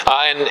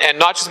 and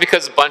not just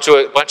because a bunch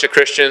of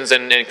Christians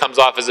and it comes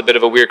off as a bit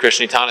of a weird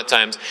Christian town at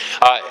times.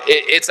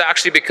 It's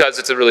actually because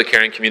it's a really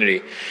caring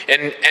community,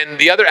 and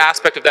the other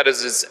aspect of that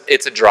is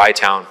it's a dry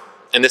town.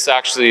 And this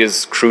actually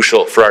is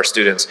crucial for our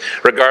students.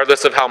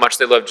 Regardless of how much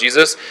they love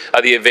Jesus,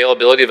 the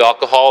availability of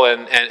alcohol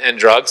and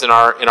drugs in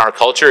our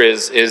culture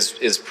is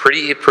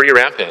pretty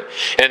rampant.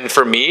 And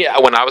for me,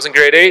 when I was in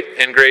grade 8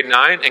 and grade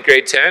 9 and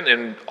grade 10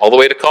 and all the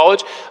way to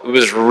college, it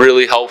was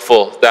really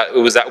helpful that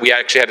we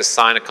actually had to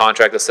sign a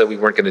contract that said we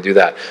weren't going to do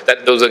that.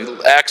 That there was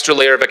an extra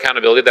layer of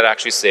accountability that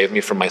actually saved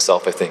me from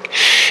myself, I think.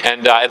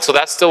 And so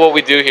that's still what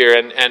we do here.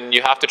 And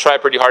you have to try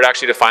pretty hard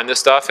actually to find this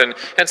stuff. And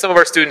some of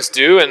our students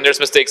do, and there's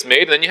mistakes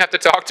made. And then you have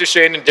to talk to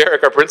Shane and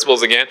Derek, our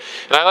principals, again.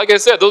 And like I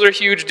said, those are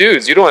huge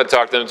dudes. You don't want to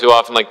talk to them too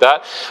often like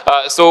that.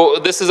 So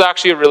this is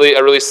actually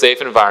a really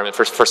safe environment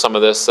for some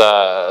of this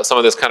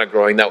kind of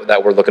growing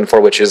that we're looking for,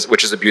 which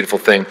is a beautiful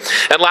thing.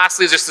 And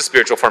lastly is just the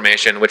spiritual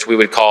formation, which we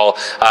would call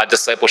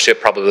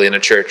discipleship probably in a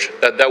church.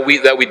 That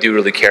we do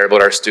really care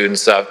about our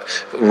students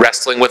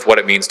wrestling with what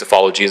it means to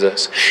follow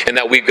Jesus, and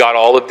that we've got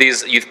all of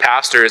these youth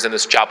pastors and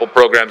these chapel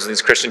programs and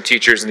these Christian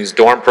teachers and these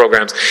dorm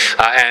programs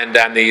and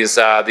these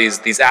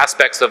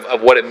aspects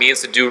of what it means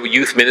to do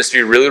youth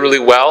ministry really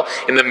well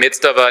in the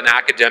midst of an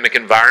academic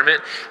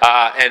environment,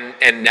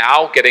 and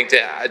now getting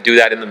to do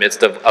that in the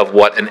midst of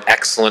what an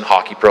excellent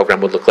hockey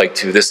program would look like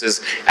too. This is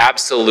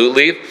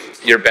absolutely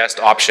your best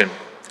option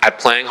at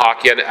playing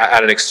hockey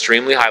at an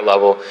extremely high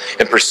level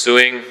and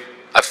pursuing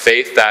a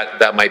faith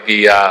that might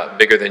be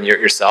bigger than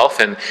yourself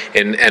and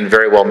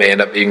very well may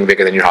end up being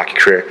bigger than your hockey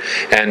career.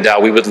 And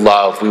we would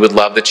love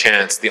the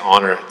chance, the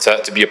honor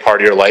to be a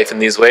part of your life in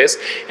these ways.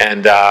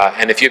 And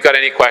if you've got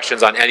any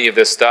questions on any of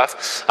this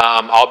stuff,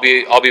 I'll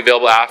be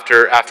available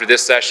after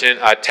this session.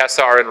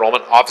 Tessa, our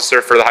enrollment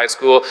officer for the high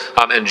school,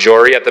 and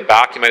Jory at the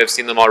back, you might have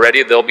seen them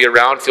already. They'll be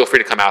around. Feel free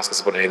to come ask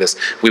us about any of this.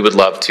 We would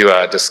love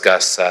to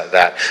discuss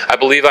that. I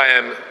believe I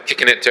am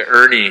kicking it to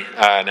Ernie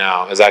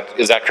now. Is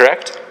that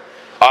correct?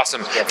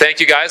 Awesome. Yep. Thank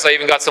you, guys. I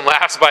even got some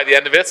laughs by the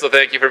end of it, so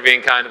thank you for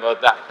being kind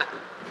about that.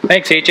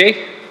 Thanks,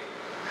 AJ.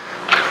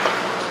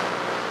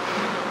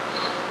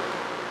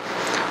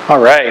 All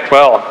right,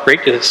 well,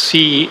 great to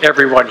see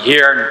everyone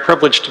here and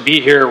privileged to be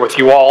here with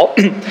you all.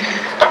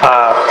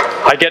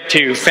 I get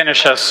to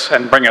finish us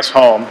and bring us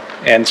home,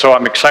 and so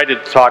I'm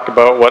excited to talk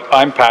about what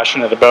I'm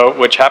passionate about,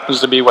 which happens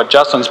to be what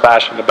Justin's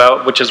passionate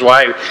about, which is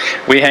why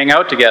we hang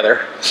out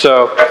together.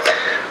 So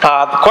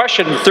the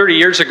question 30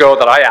 years ago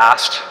that I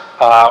asked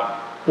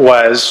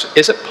was,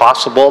 is it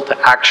possible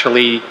to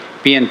actually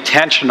be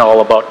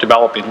intentional about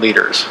developing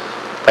leaders?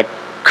 Like,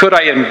 could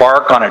I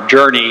embark on a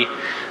journey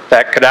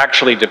that could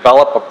actually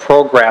develop a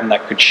program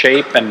that could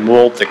shape and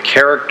mold the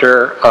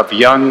character of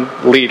young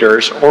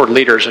leaders or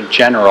leaders in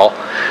general?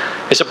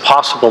 Is it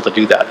possible to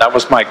do that? That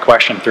was my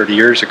question 30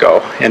 years ago.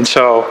 And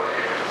so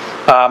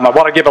I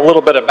want to give a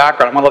little bit of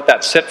background. I'm going to let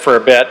that sit for a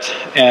bit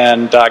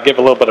and give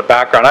a little bit of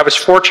background. I was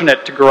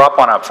fortunate to grow up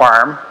on a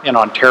farm in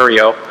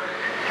Ontario.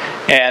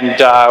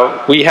 And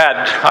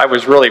I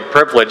was really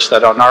privileged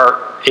that on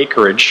our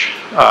acreage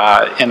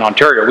in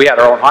Ontario, we had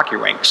our own hockey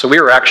rink. So we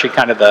were actually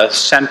kind of the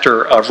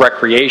center of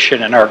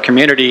recreation in our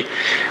community.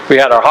 We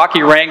had our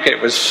hockey rink.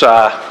 It was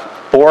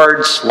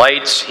boards,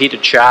 lights,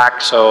 heated shack.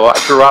 So I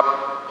grew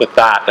up with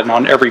that. And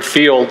on every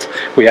field,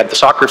 we had the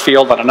soccer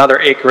field on another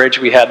acreage.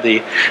 We had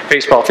the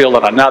baseball field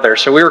on another.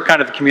 So we were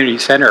kind of the community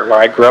center where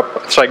I grew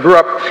up. So I grew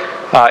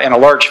up in a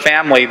large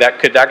family that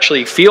could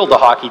actually field a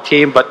hockey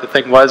team. But the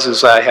thing was,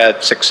 is I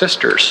had 6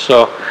 sisters.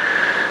 So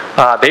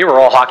they were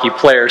all hockey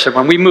players, and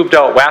when we moved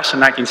out west in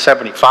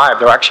 1975,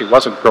 there actually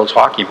wasn't girls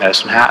hockey in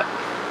Medicine Hat.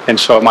 And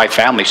so my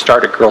family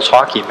started girls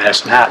hockey in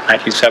Medicine Hat in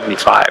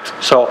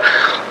 1975. So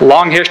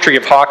long history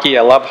of hockey.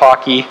 I love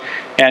hockey.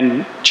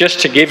 And just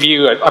to give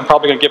you, I'm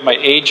probably going to give my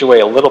age away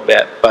a little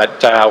bit,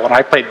 but when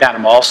I played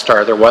Bantam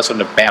All-Star, there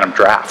wasn't a Bantam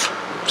draft.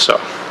 So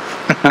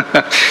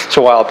it's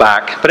a while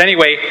back. But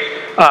anyway,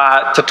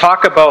 to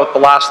talk about the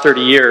last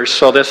 30 years,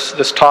 so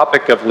this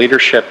topic of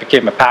leadership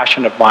became a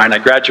passion of mine. I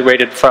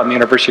graduated from the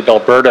University of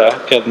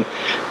Alberta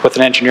with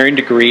an engineering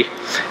degree,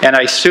 and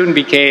I soon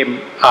became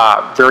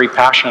very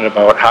passionate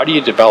about how do you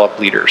develop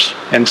leaders.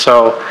 And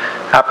so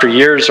after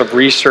years of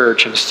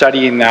research and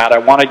studying that, I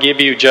want to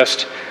give you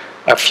just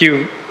a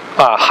few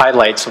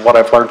highlights of what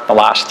I've learned in the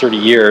last 30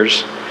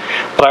 years.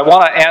 But I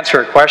want to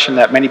answer a question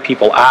that many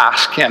people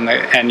ask,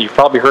 and you've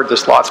probably heard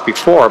this lots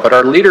before, but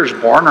are leaders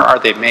born or are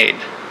they made?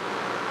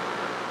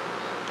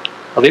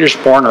 Are leaders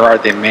born or are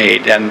they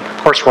made? And of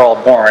course we're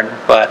all born,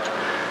 but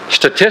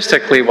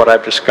statistically what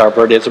I've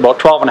discovered is about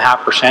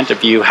 12.5%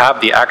 of you have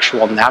the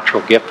actual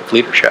natural gift of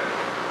leadership.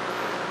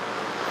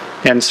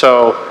 And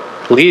so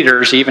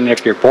leaders, even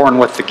if you're born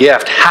with the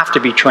gift, have to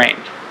be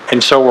trained.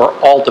 And so we're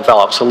all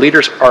developed. So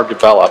leaders are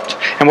developed.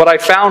 And what I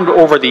found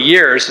over the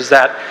years is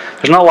that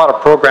there's not a lot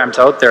of programs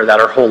out there that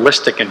are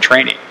holistic in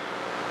training.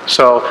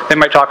 So they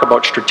might talk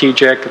about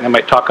strategic, and they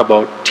might talk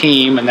about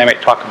team, and they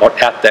might talk about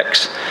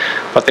ethics,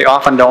 but they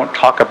often don't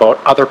talk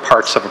about other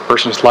parts of a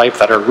person's life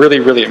that are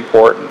really, really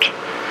important.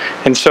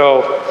 And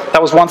so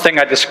that was one thing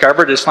I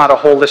discovered. It's not a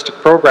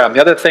holistic program. The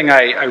other thing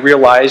I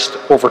realized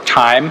over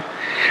time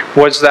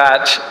was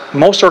that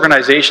most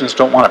organizations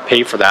don't want to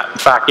pay for that. In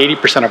fact,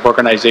 80% of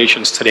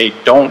organizations today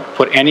don't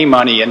put any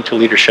money into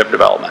leadership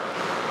development.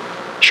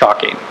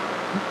 Shocking,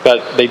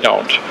 but they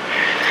don't.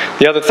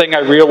 The other thing I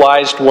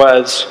realized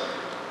was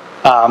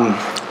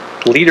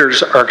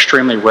leaders are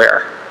extremely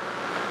rare.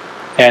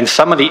 And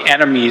some of the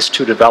enemies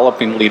to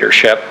developing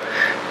leadership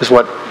is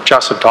what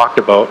Justin talked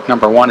about.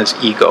 Number one is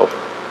ego.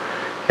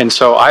 And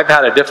so I've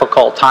had a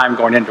difficult time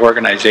going into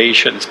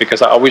organizations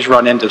because I always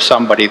run into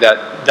somebody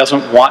that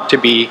doesn't want to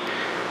be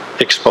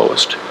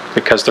exposed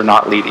because they're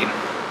not leading.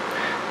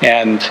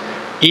 And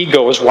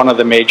ego is one of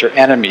the major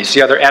enemies.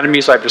 The other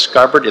enemies I've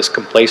discovered is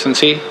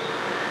complacency.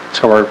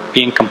 So we're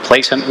being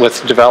complacent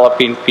with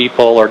developing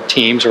people or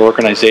teams or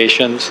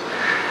organizations.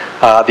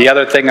 The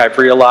other thing I've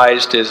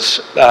realized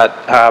is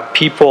that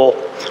people,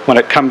 when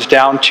it comes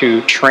down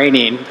to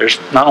training, there's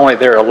not only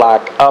there a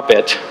lack of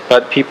it,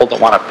 but people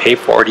don't want to pay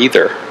for it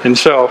either. And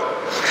so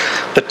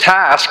the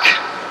task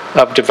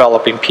of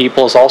developing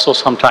people is also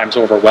sometimes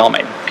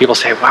overwhelming. People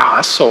say, wow,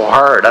 that's so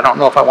hard. I don't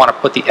know if I want to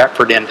put the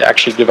effort into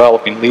actually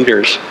developing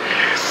leaders.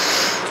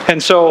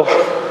 And so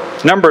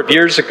a number of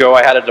years ago,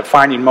 I had a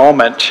defining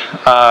moment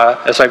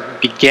as I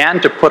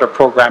began to put a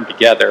program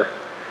together.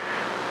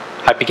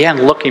 I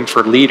began looking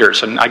for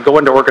leaders, and I go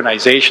into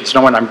organizations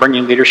knowing I'm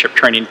bringing leadership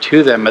training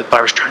to them, but I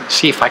was trying to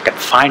see if I could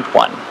find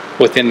one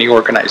within the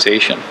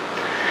organization.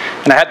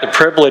 And I had the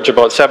privilege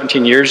about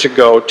 17 years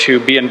ago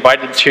to be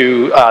invited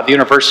to the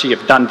University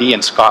of Dundee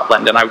in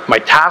Scotland, and my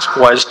task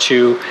was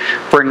to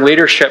bring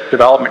leadership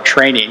development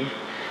training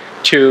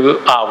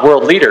to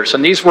world leaders.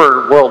 And these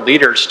were world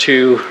leaders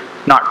to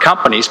not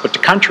companies, but to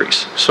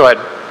countries. So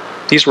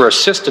these were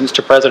assistants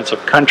to presidents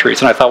of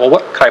countries, and I thought, well,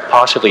 what could I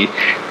possibly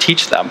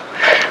teach them?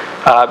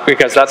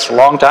 Because that's a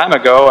long time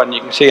ago, and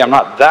you can see I'm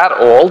not that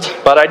old,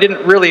 but I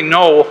didn't really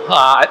know.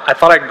 I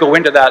thought I'd go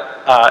into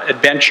that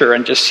adventure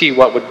and just see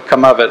what would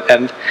come of it.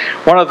 And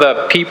one of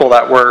the people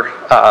that were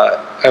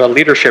a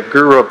leadership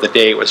guru of the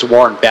day was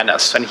Warren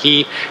Bennis, and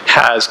he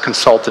has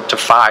consulted to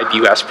 5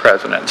 US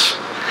presidents.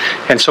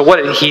 And so what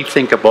did he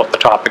think about the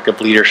topic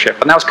of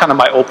leadership? And that was kind of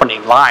my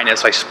opening line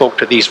as I spoke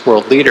to these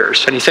world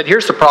leaders. And he said,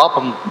 here's the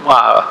problem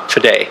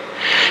today,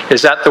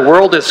 is that the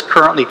world is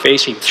currently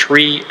facing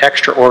 3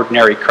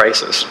 extraordinary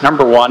crises.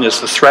 Number 1 is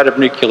the threat of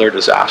nuclear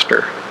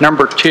disaster.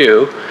 Number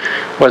 2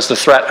 was the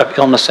threat of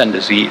illness and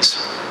disease.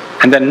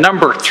 And then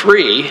number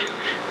 3,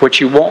 which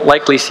you won't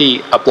likely see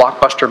a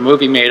blockbuster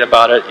movie made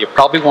about it, you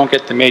probably won't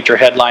get the major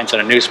headlines in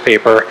a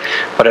newspaper,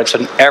 but it's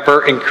an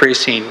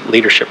ever-increasing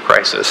leadership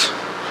crisis.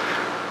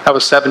 That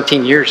was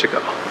 17 years ago.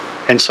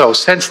 And so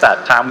since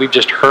that time, we've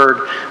just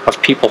heard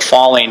of people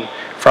falling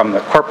from the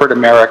corporate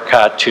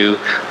America to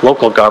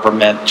local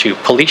government, to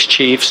police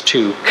chiefs,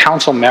 to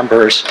council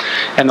members,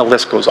 and the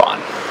list goes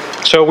on.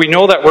 So we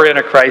know that we're in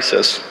a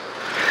crisis.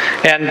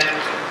 And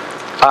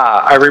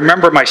I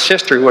remember my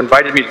sister who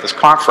invited me to this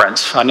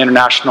conference, an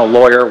international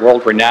lawyer,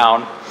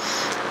 world-renowned.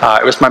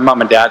 It was my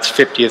mom and dad's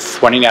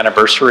 50th wedding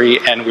anniversary,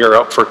 and we were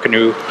out for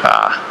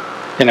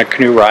in a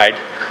canoe ride,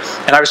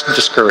 and I was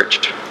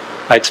discouraged.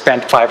 I'd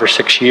spent 5 or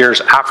 6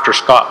 years after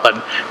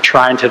Scotland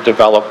trying to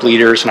develop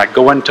leaders, and I'd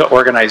go into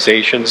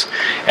organizations,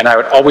 and I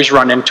would always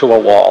run into a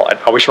wall.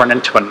 I'd always run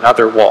into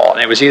another wall,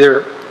 and it was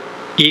either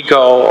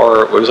ego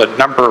or it was a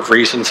number of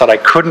reasons that I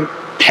couldn't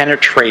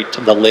penetrate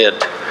the lid.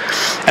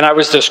 And I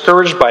was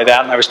discouraged by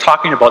that, and I was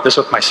talking about this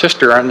with my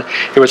sister, and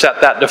it was at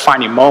that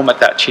defining moment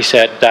that she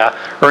said,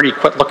 Ernie,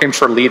 quit looking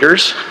for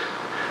leaders.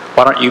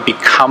 Why don't you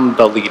become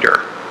the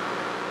leader?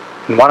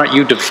 And why don't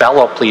you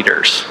develop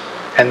leaders?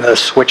 And the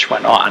switch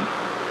went on.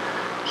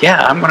 Yeah,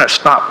 I'm going to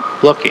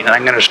stop looking, and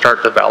I'm going to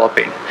start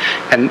developing.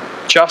 And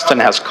Justin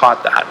has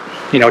caught that.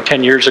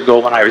 10 years ago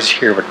when I was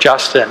here with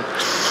Justin,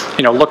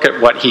 look at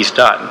what he's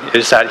done,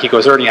 is that he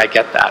goes, Ernie, I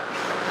get that.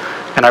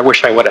 And I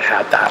wish I would have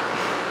had that.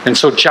 And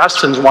so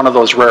Justin's one of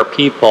those rare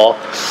people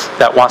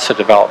that wants to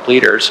develop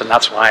leaders, and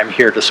that's why I'm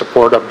here to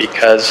support him,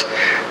 because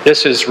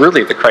this is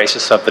really the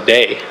crisis of the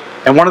day.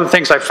 And one of the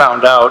things I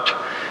found out,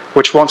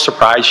 which won't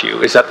surprise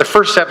you, is that the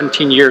first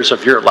 17 years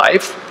of your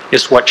life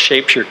is what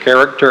shapes your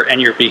character and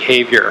your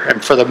behavior.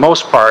 And for the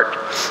most part,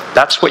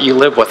 that's what you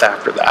live with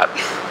after that.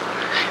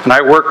 And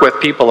I work with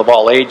people of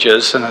all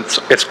ages, and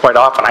it's quite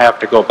often I have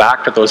to go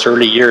back to those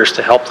early years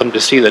to help them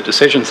to see the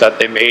decisions that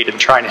they made and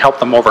try and help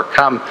them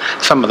overcome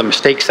some of the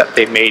mistakes that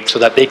they made so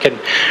that they can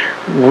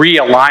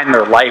realign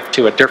their life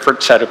to a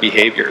different set of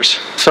behaviors.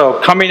 So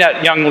coming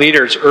at young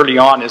leaders early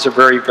on is a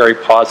very, very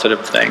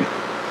positive thing.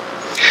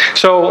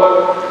 So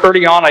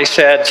early on I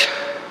said,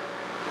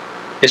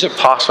 is it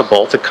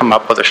possible to come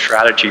up with a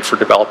strategy for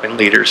developing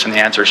leaders? And the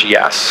answer is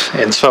yes.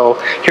 And so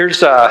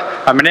here's,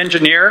 I'm an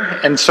engineer,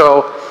 and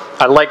so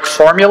I like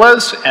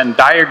formulas and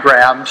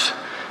diagrams.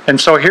 And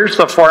so here's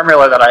the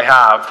formula that I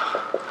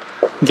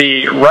have.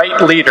 The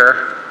right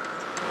leader,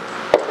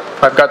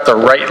 I've got the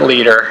right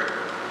leader,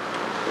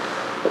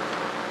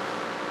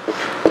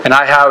 and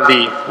I have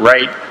the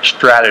right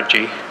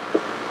strategy.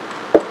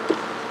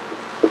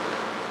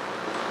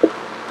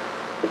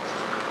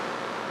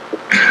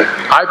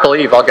 I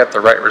believe I'll get the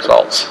right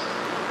results.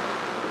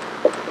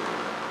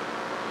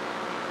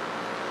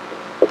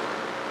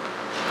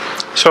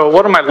 So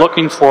what am I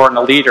looking for in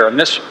a leader? And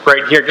this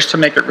right here, just to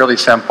make it really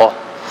simple,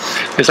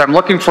 is I'm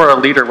looking for a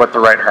leader with the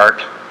right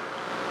heart.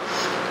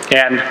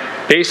 And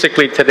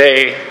basically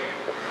today,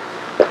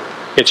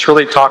 it's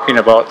really talking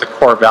about the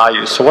core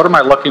values. So what am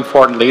I looking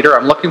for in a leader?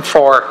 I'm looking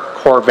for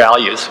core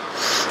values.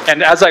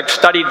 And as I've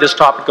studied this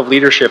topic of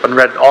leadership and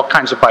read all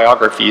kinds of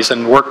biographies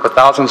and worked with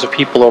thousands of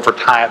people over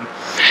time,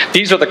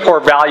 these are the core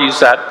values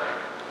that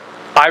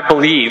I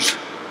believe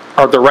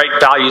are the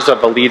right values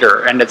of a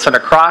leader. And it's an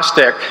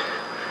acrostic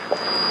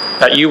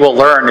that you will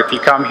learn if you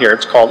come here.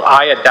 It's called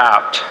I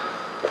adapt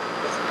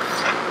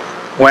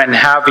when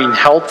having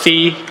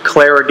healthy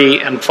clarity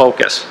and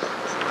focus.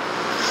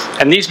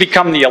 And these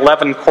become the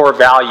 11 core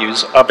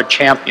values of a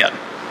champion.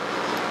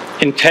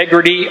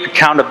 Integrity,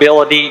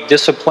 accountability,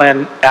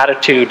 discipline,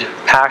 attitude,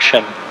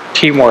 passion,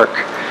 teamwork,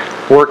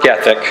 work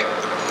ethic,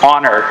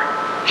 honor,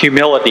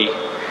 humility,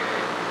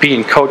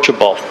 being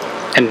coachable,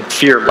 and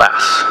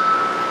fearless.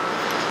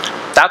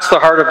 That's the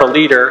heart of a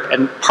leader,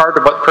 and part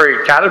of what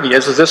Prairie Academy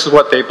is this is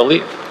what they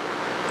believe.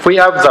 If we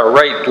have the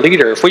right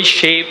leader, if we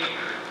shape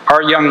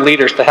our young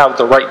leaders to have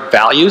the right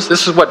values,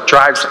 this is what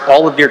drives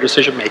all of your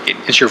decision making,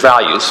 is your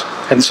values.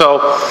 And so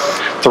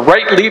the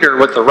right leader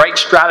with the right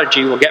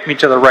strategy will get me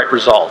to the right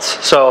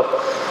results. So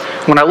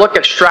when I look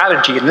at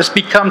strategy, and this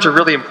becomes a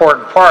really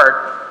important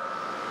part,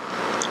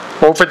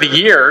 over the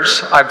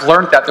years I've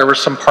learned that there were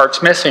some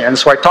parts missing. And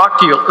so I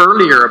talked to you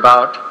earlier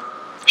about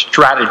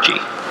strategy.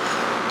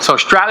 So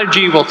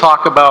strategy will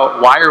talk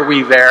about why are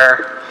we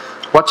there,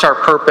 what's our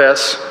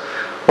purpose,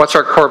 what's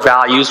our core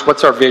values,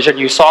 what's our vision.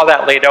 You saw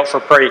that laid out for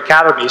Prairie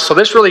Academy. So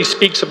this really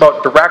speaks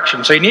about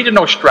direction. So you need to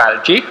know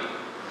strategy.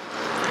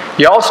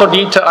 You also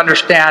need to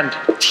understand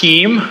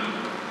team.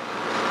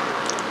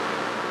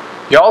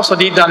 You also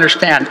need to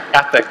understand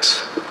ethics,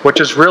 which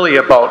is really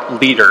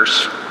about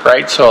leaders,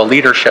 right? So a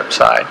leadership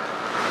side.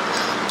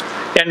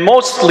 And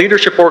most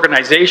leadership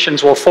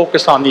organizations will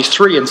focus on these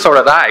three, and so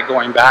did I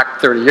going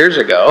back 30 years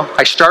ago.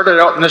 I started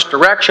out in this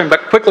direction,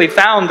 but quickly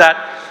found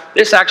that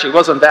this actually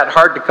wasn't that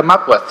hard to come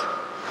up with.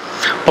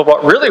 But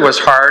what really was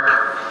hard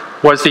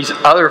was these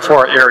other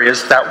four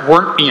areas that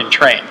weren't being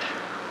trained.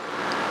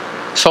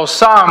 So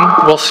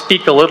some will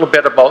speak a little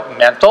bit about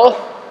mental.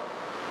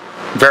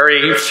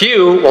 Very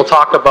few will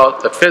talk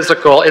about the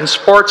physical. In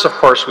sports, of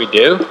course, we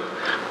do,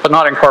 but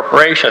not in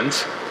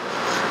corporations.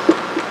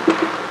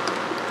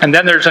 And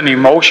then there's an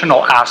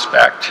emotional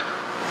aspect.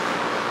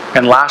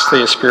 And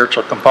lastly, a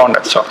spiritual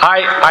component. So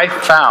I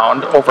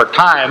found over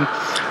time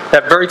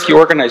that very few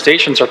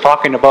organizations are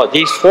talking about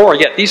these four,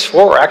 yet these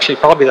four are actually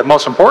probably the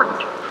most important.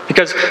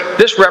 Because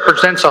this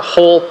represents a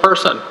whole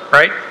person,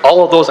 right?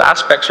 All of those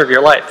aspects of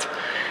your life.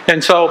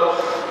 And so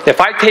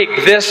if I take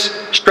this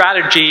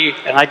strategy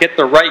and I get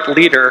the right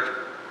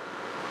leader,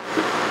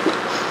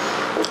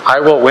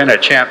 I will win a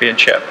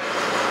championship.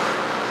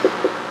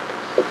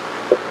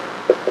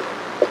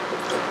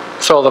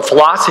 So the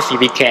philosophy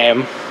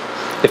became,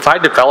 if I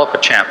develop a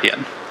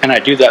champion, and I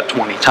do that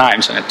 20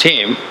 times in a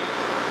team,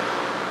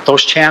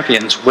 those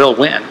champions will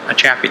win a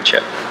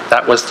championship.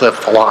 That was the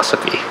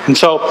philosophy. And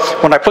so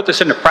when I put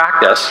this into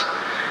practice,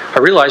 I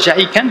realized, yeah,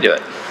 you can do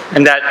it.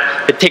 And that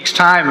it takes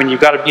time, and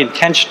you've got to be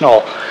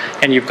intentional,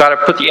 and you've got to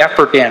put the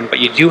effort in, but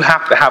you do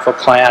have to have a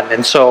plan.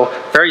 And so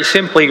very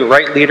simply,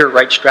 right leader,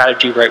 right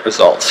strategy, right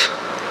results.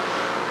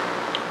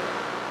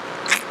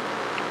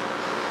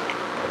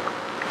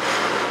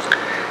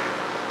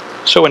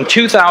 So in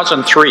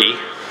 2003,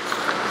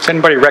 does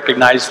anybody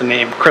recognize the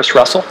name Chris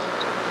Russell?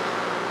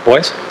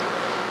 Boys?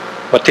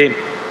 What team?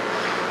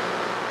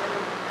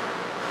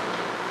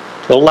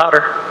 A little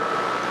louder.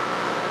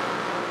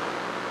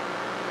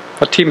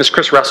 What team is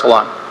Chris Russell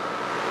on?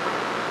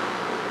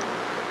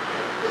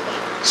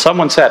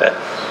 Someone said it.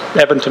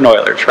 Edmonton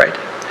Oilers, right?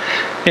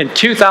 In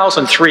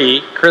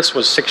 2003, Chris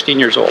was 16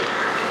 years old.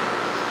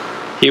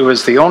 He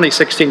was the only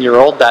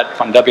 16-year-old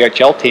that on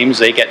WHL teams,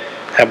 they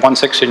have one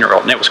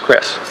 16-year-old, and it was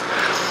Chris.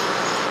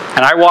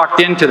 And I walked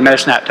into the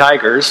Medicine Hat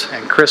Tigers,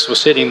 and Chris was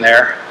sitting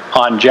there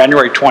on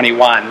January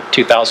 21,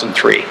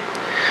 2003.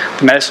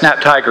 The Medicine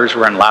Hat Tigers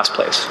were in last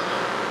place.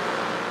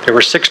 They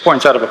were 6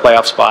 points out of a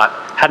playoff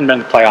spot, hadn't been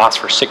in the playoffs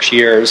for 6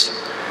 years,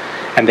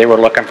 and they were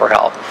looking for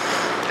help.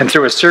 And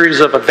through a series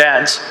of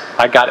events,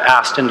 I got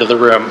asked into the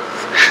room.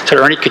 I said,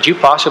 Ernie, could you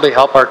possibly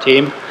help our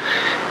team?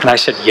 And I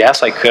said,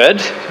 yes, I could.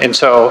 And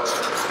so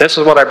this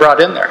is what I brought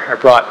in there. I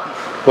brought,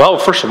 well,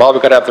 first of all,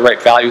 we've got to have the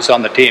right values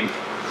on the team.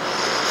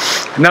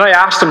 And then I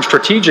asked them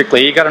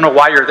strategically, you got to know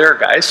why you're there,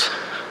 guys.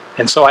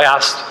 And so I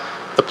asked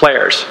the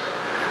players,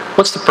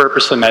 what's the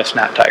purpose of the Medicine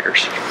Hat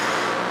Tigers?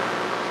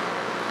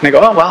 And they go,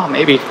 oh, well,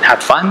 maybe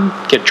have fun,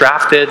 get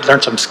drafted,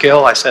 learn some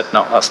skill. I said,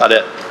 no, that's not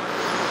it.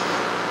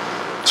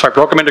 So I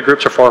broke them into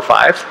groups of 4 or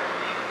 5,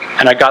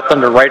 and I got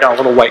them to write on a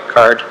little white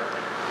card,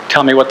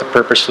 tell me what the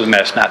purpose of the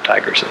Medicine Hat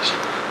Tigers is.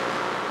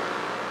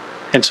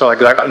 And so I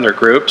got in their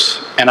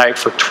groups, and I,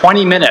 for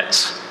 20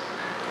 minutes,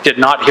 did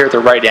not hear the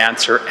right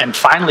answer. And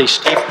finally,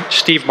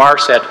 Steve Marr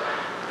said,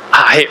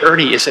 hey,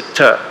 Ernie, is it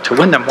to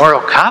win the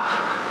Memorial Cup?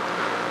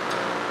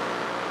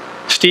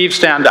 Steve,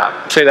 stand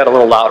up. Say that a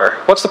little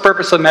louder. What's the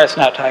purpose of the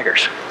Medicine Hat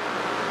Tigers?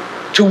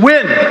 To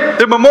win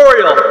the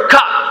Memorial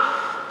Cup.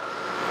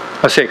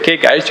 I say, okay,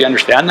 guys, do you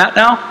understand that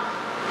now?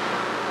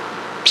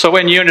 So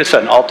in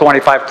unison, all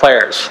 25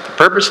 players, the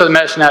purpose of the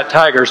Medicine Hat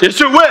Tigers is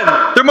to win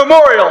the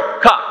Memorial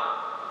Cup.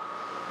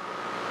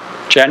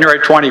 January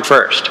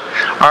 21st.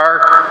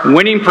 Our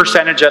winning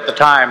percentage at the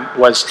time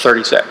was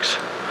 36.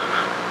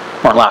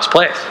 We're in last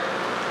place.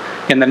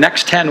 In the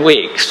next 10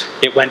 weeks,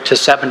 it went to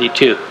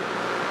 72.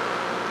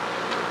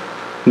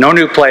 No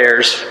new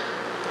players,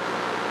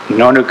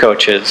 no new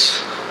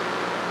coaches,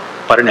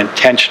 but an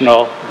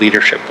intentional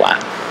leadership plan.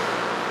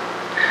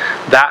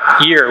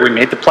 That year, we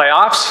made the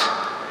playoffs.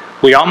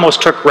 We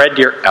almost took Red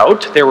Deer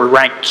out. They were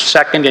ranked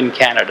 2nd in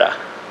Canada.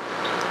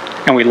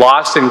 And we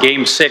lost in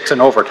game 6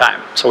 in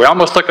overtime. So we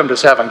almost took them to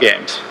 7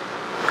 games.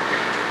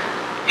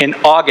 In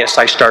August,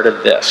 I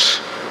started this.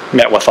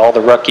 Met with all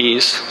the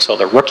rookies. So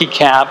the rookie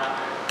camp,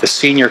 the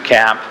senior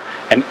camp,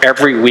 and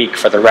every week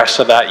for the rest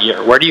of that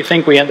year. Where do you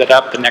think we ended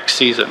up the next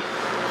season?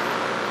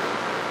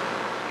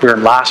 We were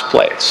in last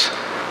place.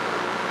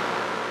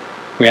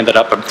 We ended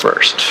up in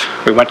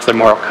 1st. We went to the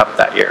Memorial Cup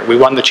that year. We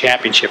won the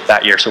championship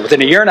that year. So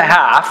within a year and a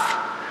half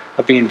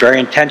of being very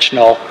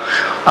intentional,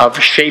 of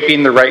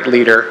shaping the right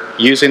leader,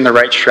 using the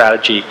right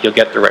strategy, you'll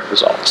get the right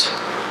results.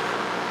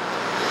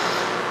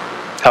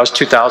 That was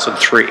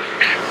 2003.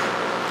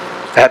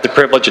 I had the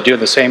privilege of doing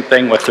the same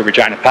thing with the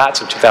Regina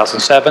Pats in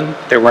 2007.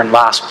 They were in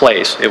last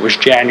place. It was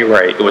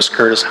January. It was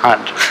Curtis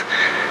Hunt.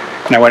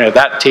 And I went into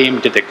that team,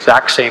 did the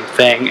exact same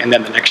thing, and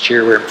then the next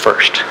year we were in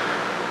 1st.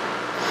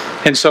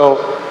 And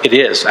so it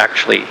is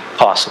actually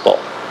possible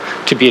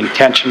to be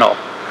intentional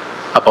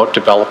about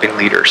developing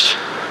leaders.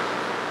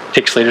 It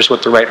takes leaders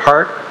with the right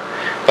heart,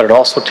 but it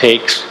also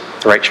takes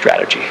the right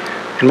strategy.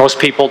 And most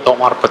people don't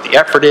want to put the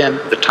effort in,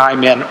 the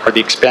time in, or the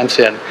expense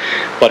in,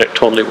 but it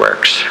totally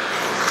works.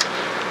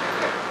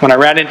 When I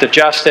ran into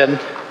Justin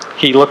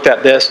He looked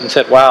at this and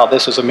said, wow,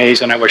 this is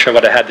amazing. I wish I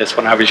would have had this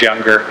when I was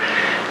younger.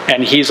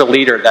 And he's a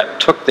leader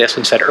that took this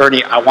and said,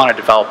 Ernie, I want to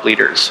develop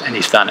leaders. And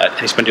he's done it. And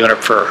he's been doing it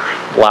for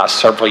the last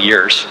several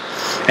years.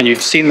 And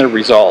you've seen the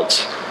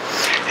results.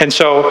 And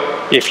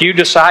so if you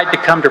decide to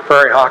come to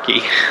Prairie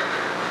Hockey,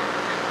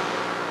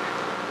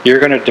 you're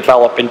going to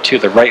develop into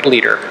the right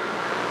leader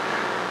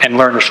and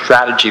learn a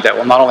strategy that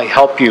will not only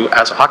help you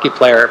as a hockey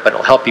player, but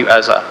it'll help you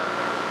as a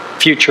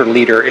future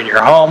leader in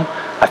your home,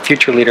 a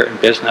future leader in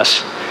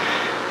business.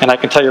 And I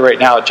can tell you right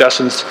now,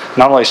 Justin's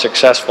not only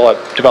successful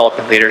at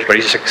developing leaders, but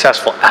he's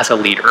successful as a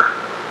leader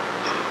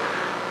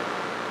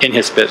in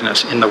his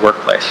business, in the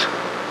workplace.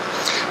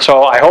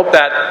 So I hope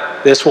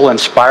that this will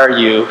inspire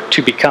you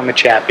to become a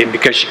champion,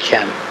 because you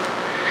can.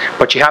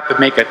 But you have to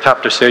make a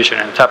tough decision,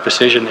 and a tough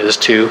decision is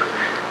to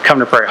come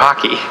to Prairie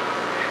Hockey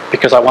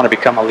because I want to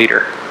become a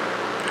leader.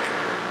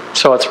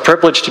 So it's a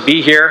privilege to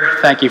be here.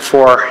 Thank you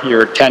for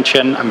your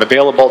attention. I'm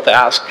available to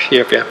ask you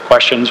if you have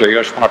questions or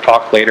you just want to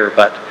talk later,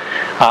 but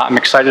I'm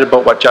excited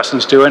about what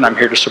Justin's doing. I'm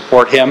here to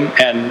support him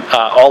and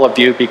all of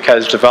you,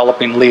 because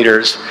developing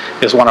leaders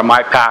is one of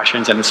my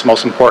passions, and it's the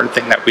most important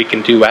thing that we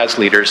can do as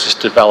leaders, is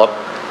develop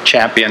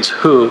champions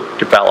who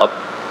develop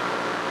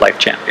life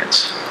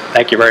champions.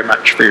 Thank you very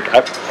much for your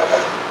time.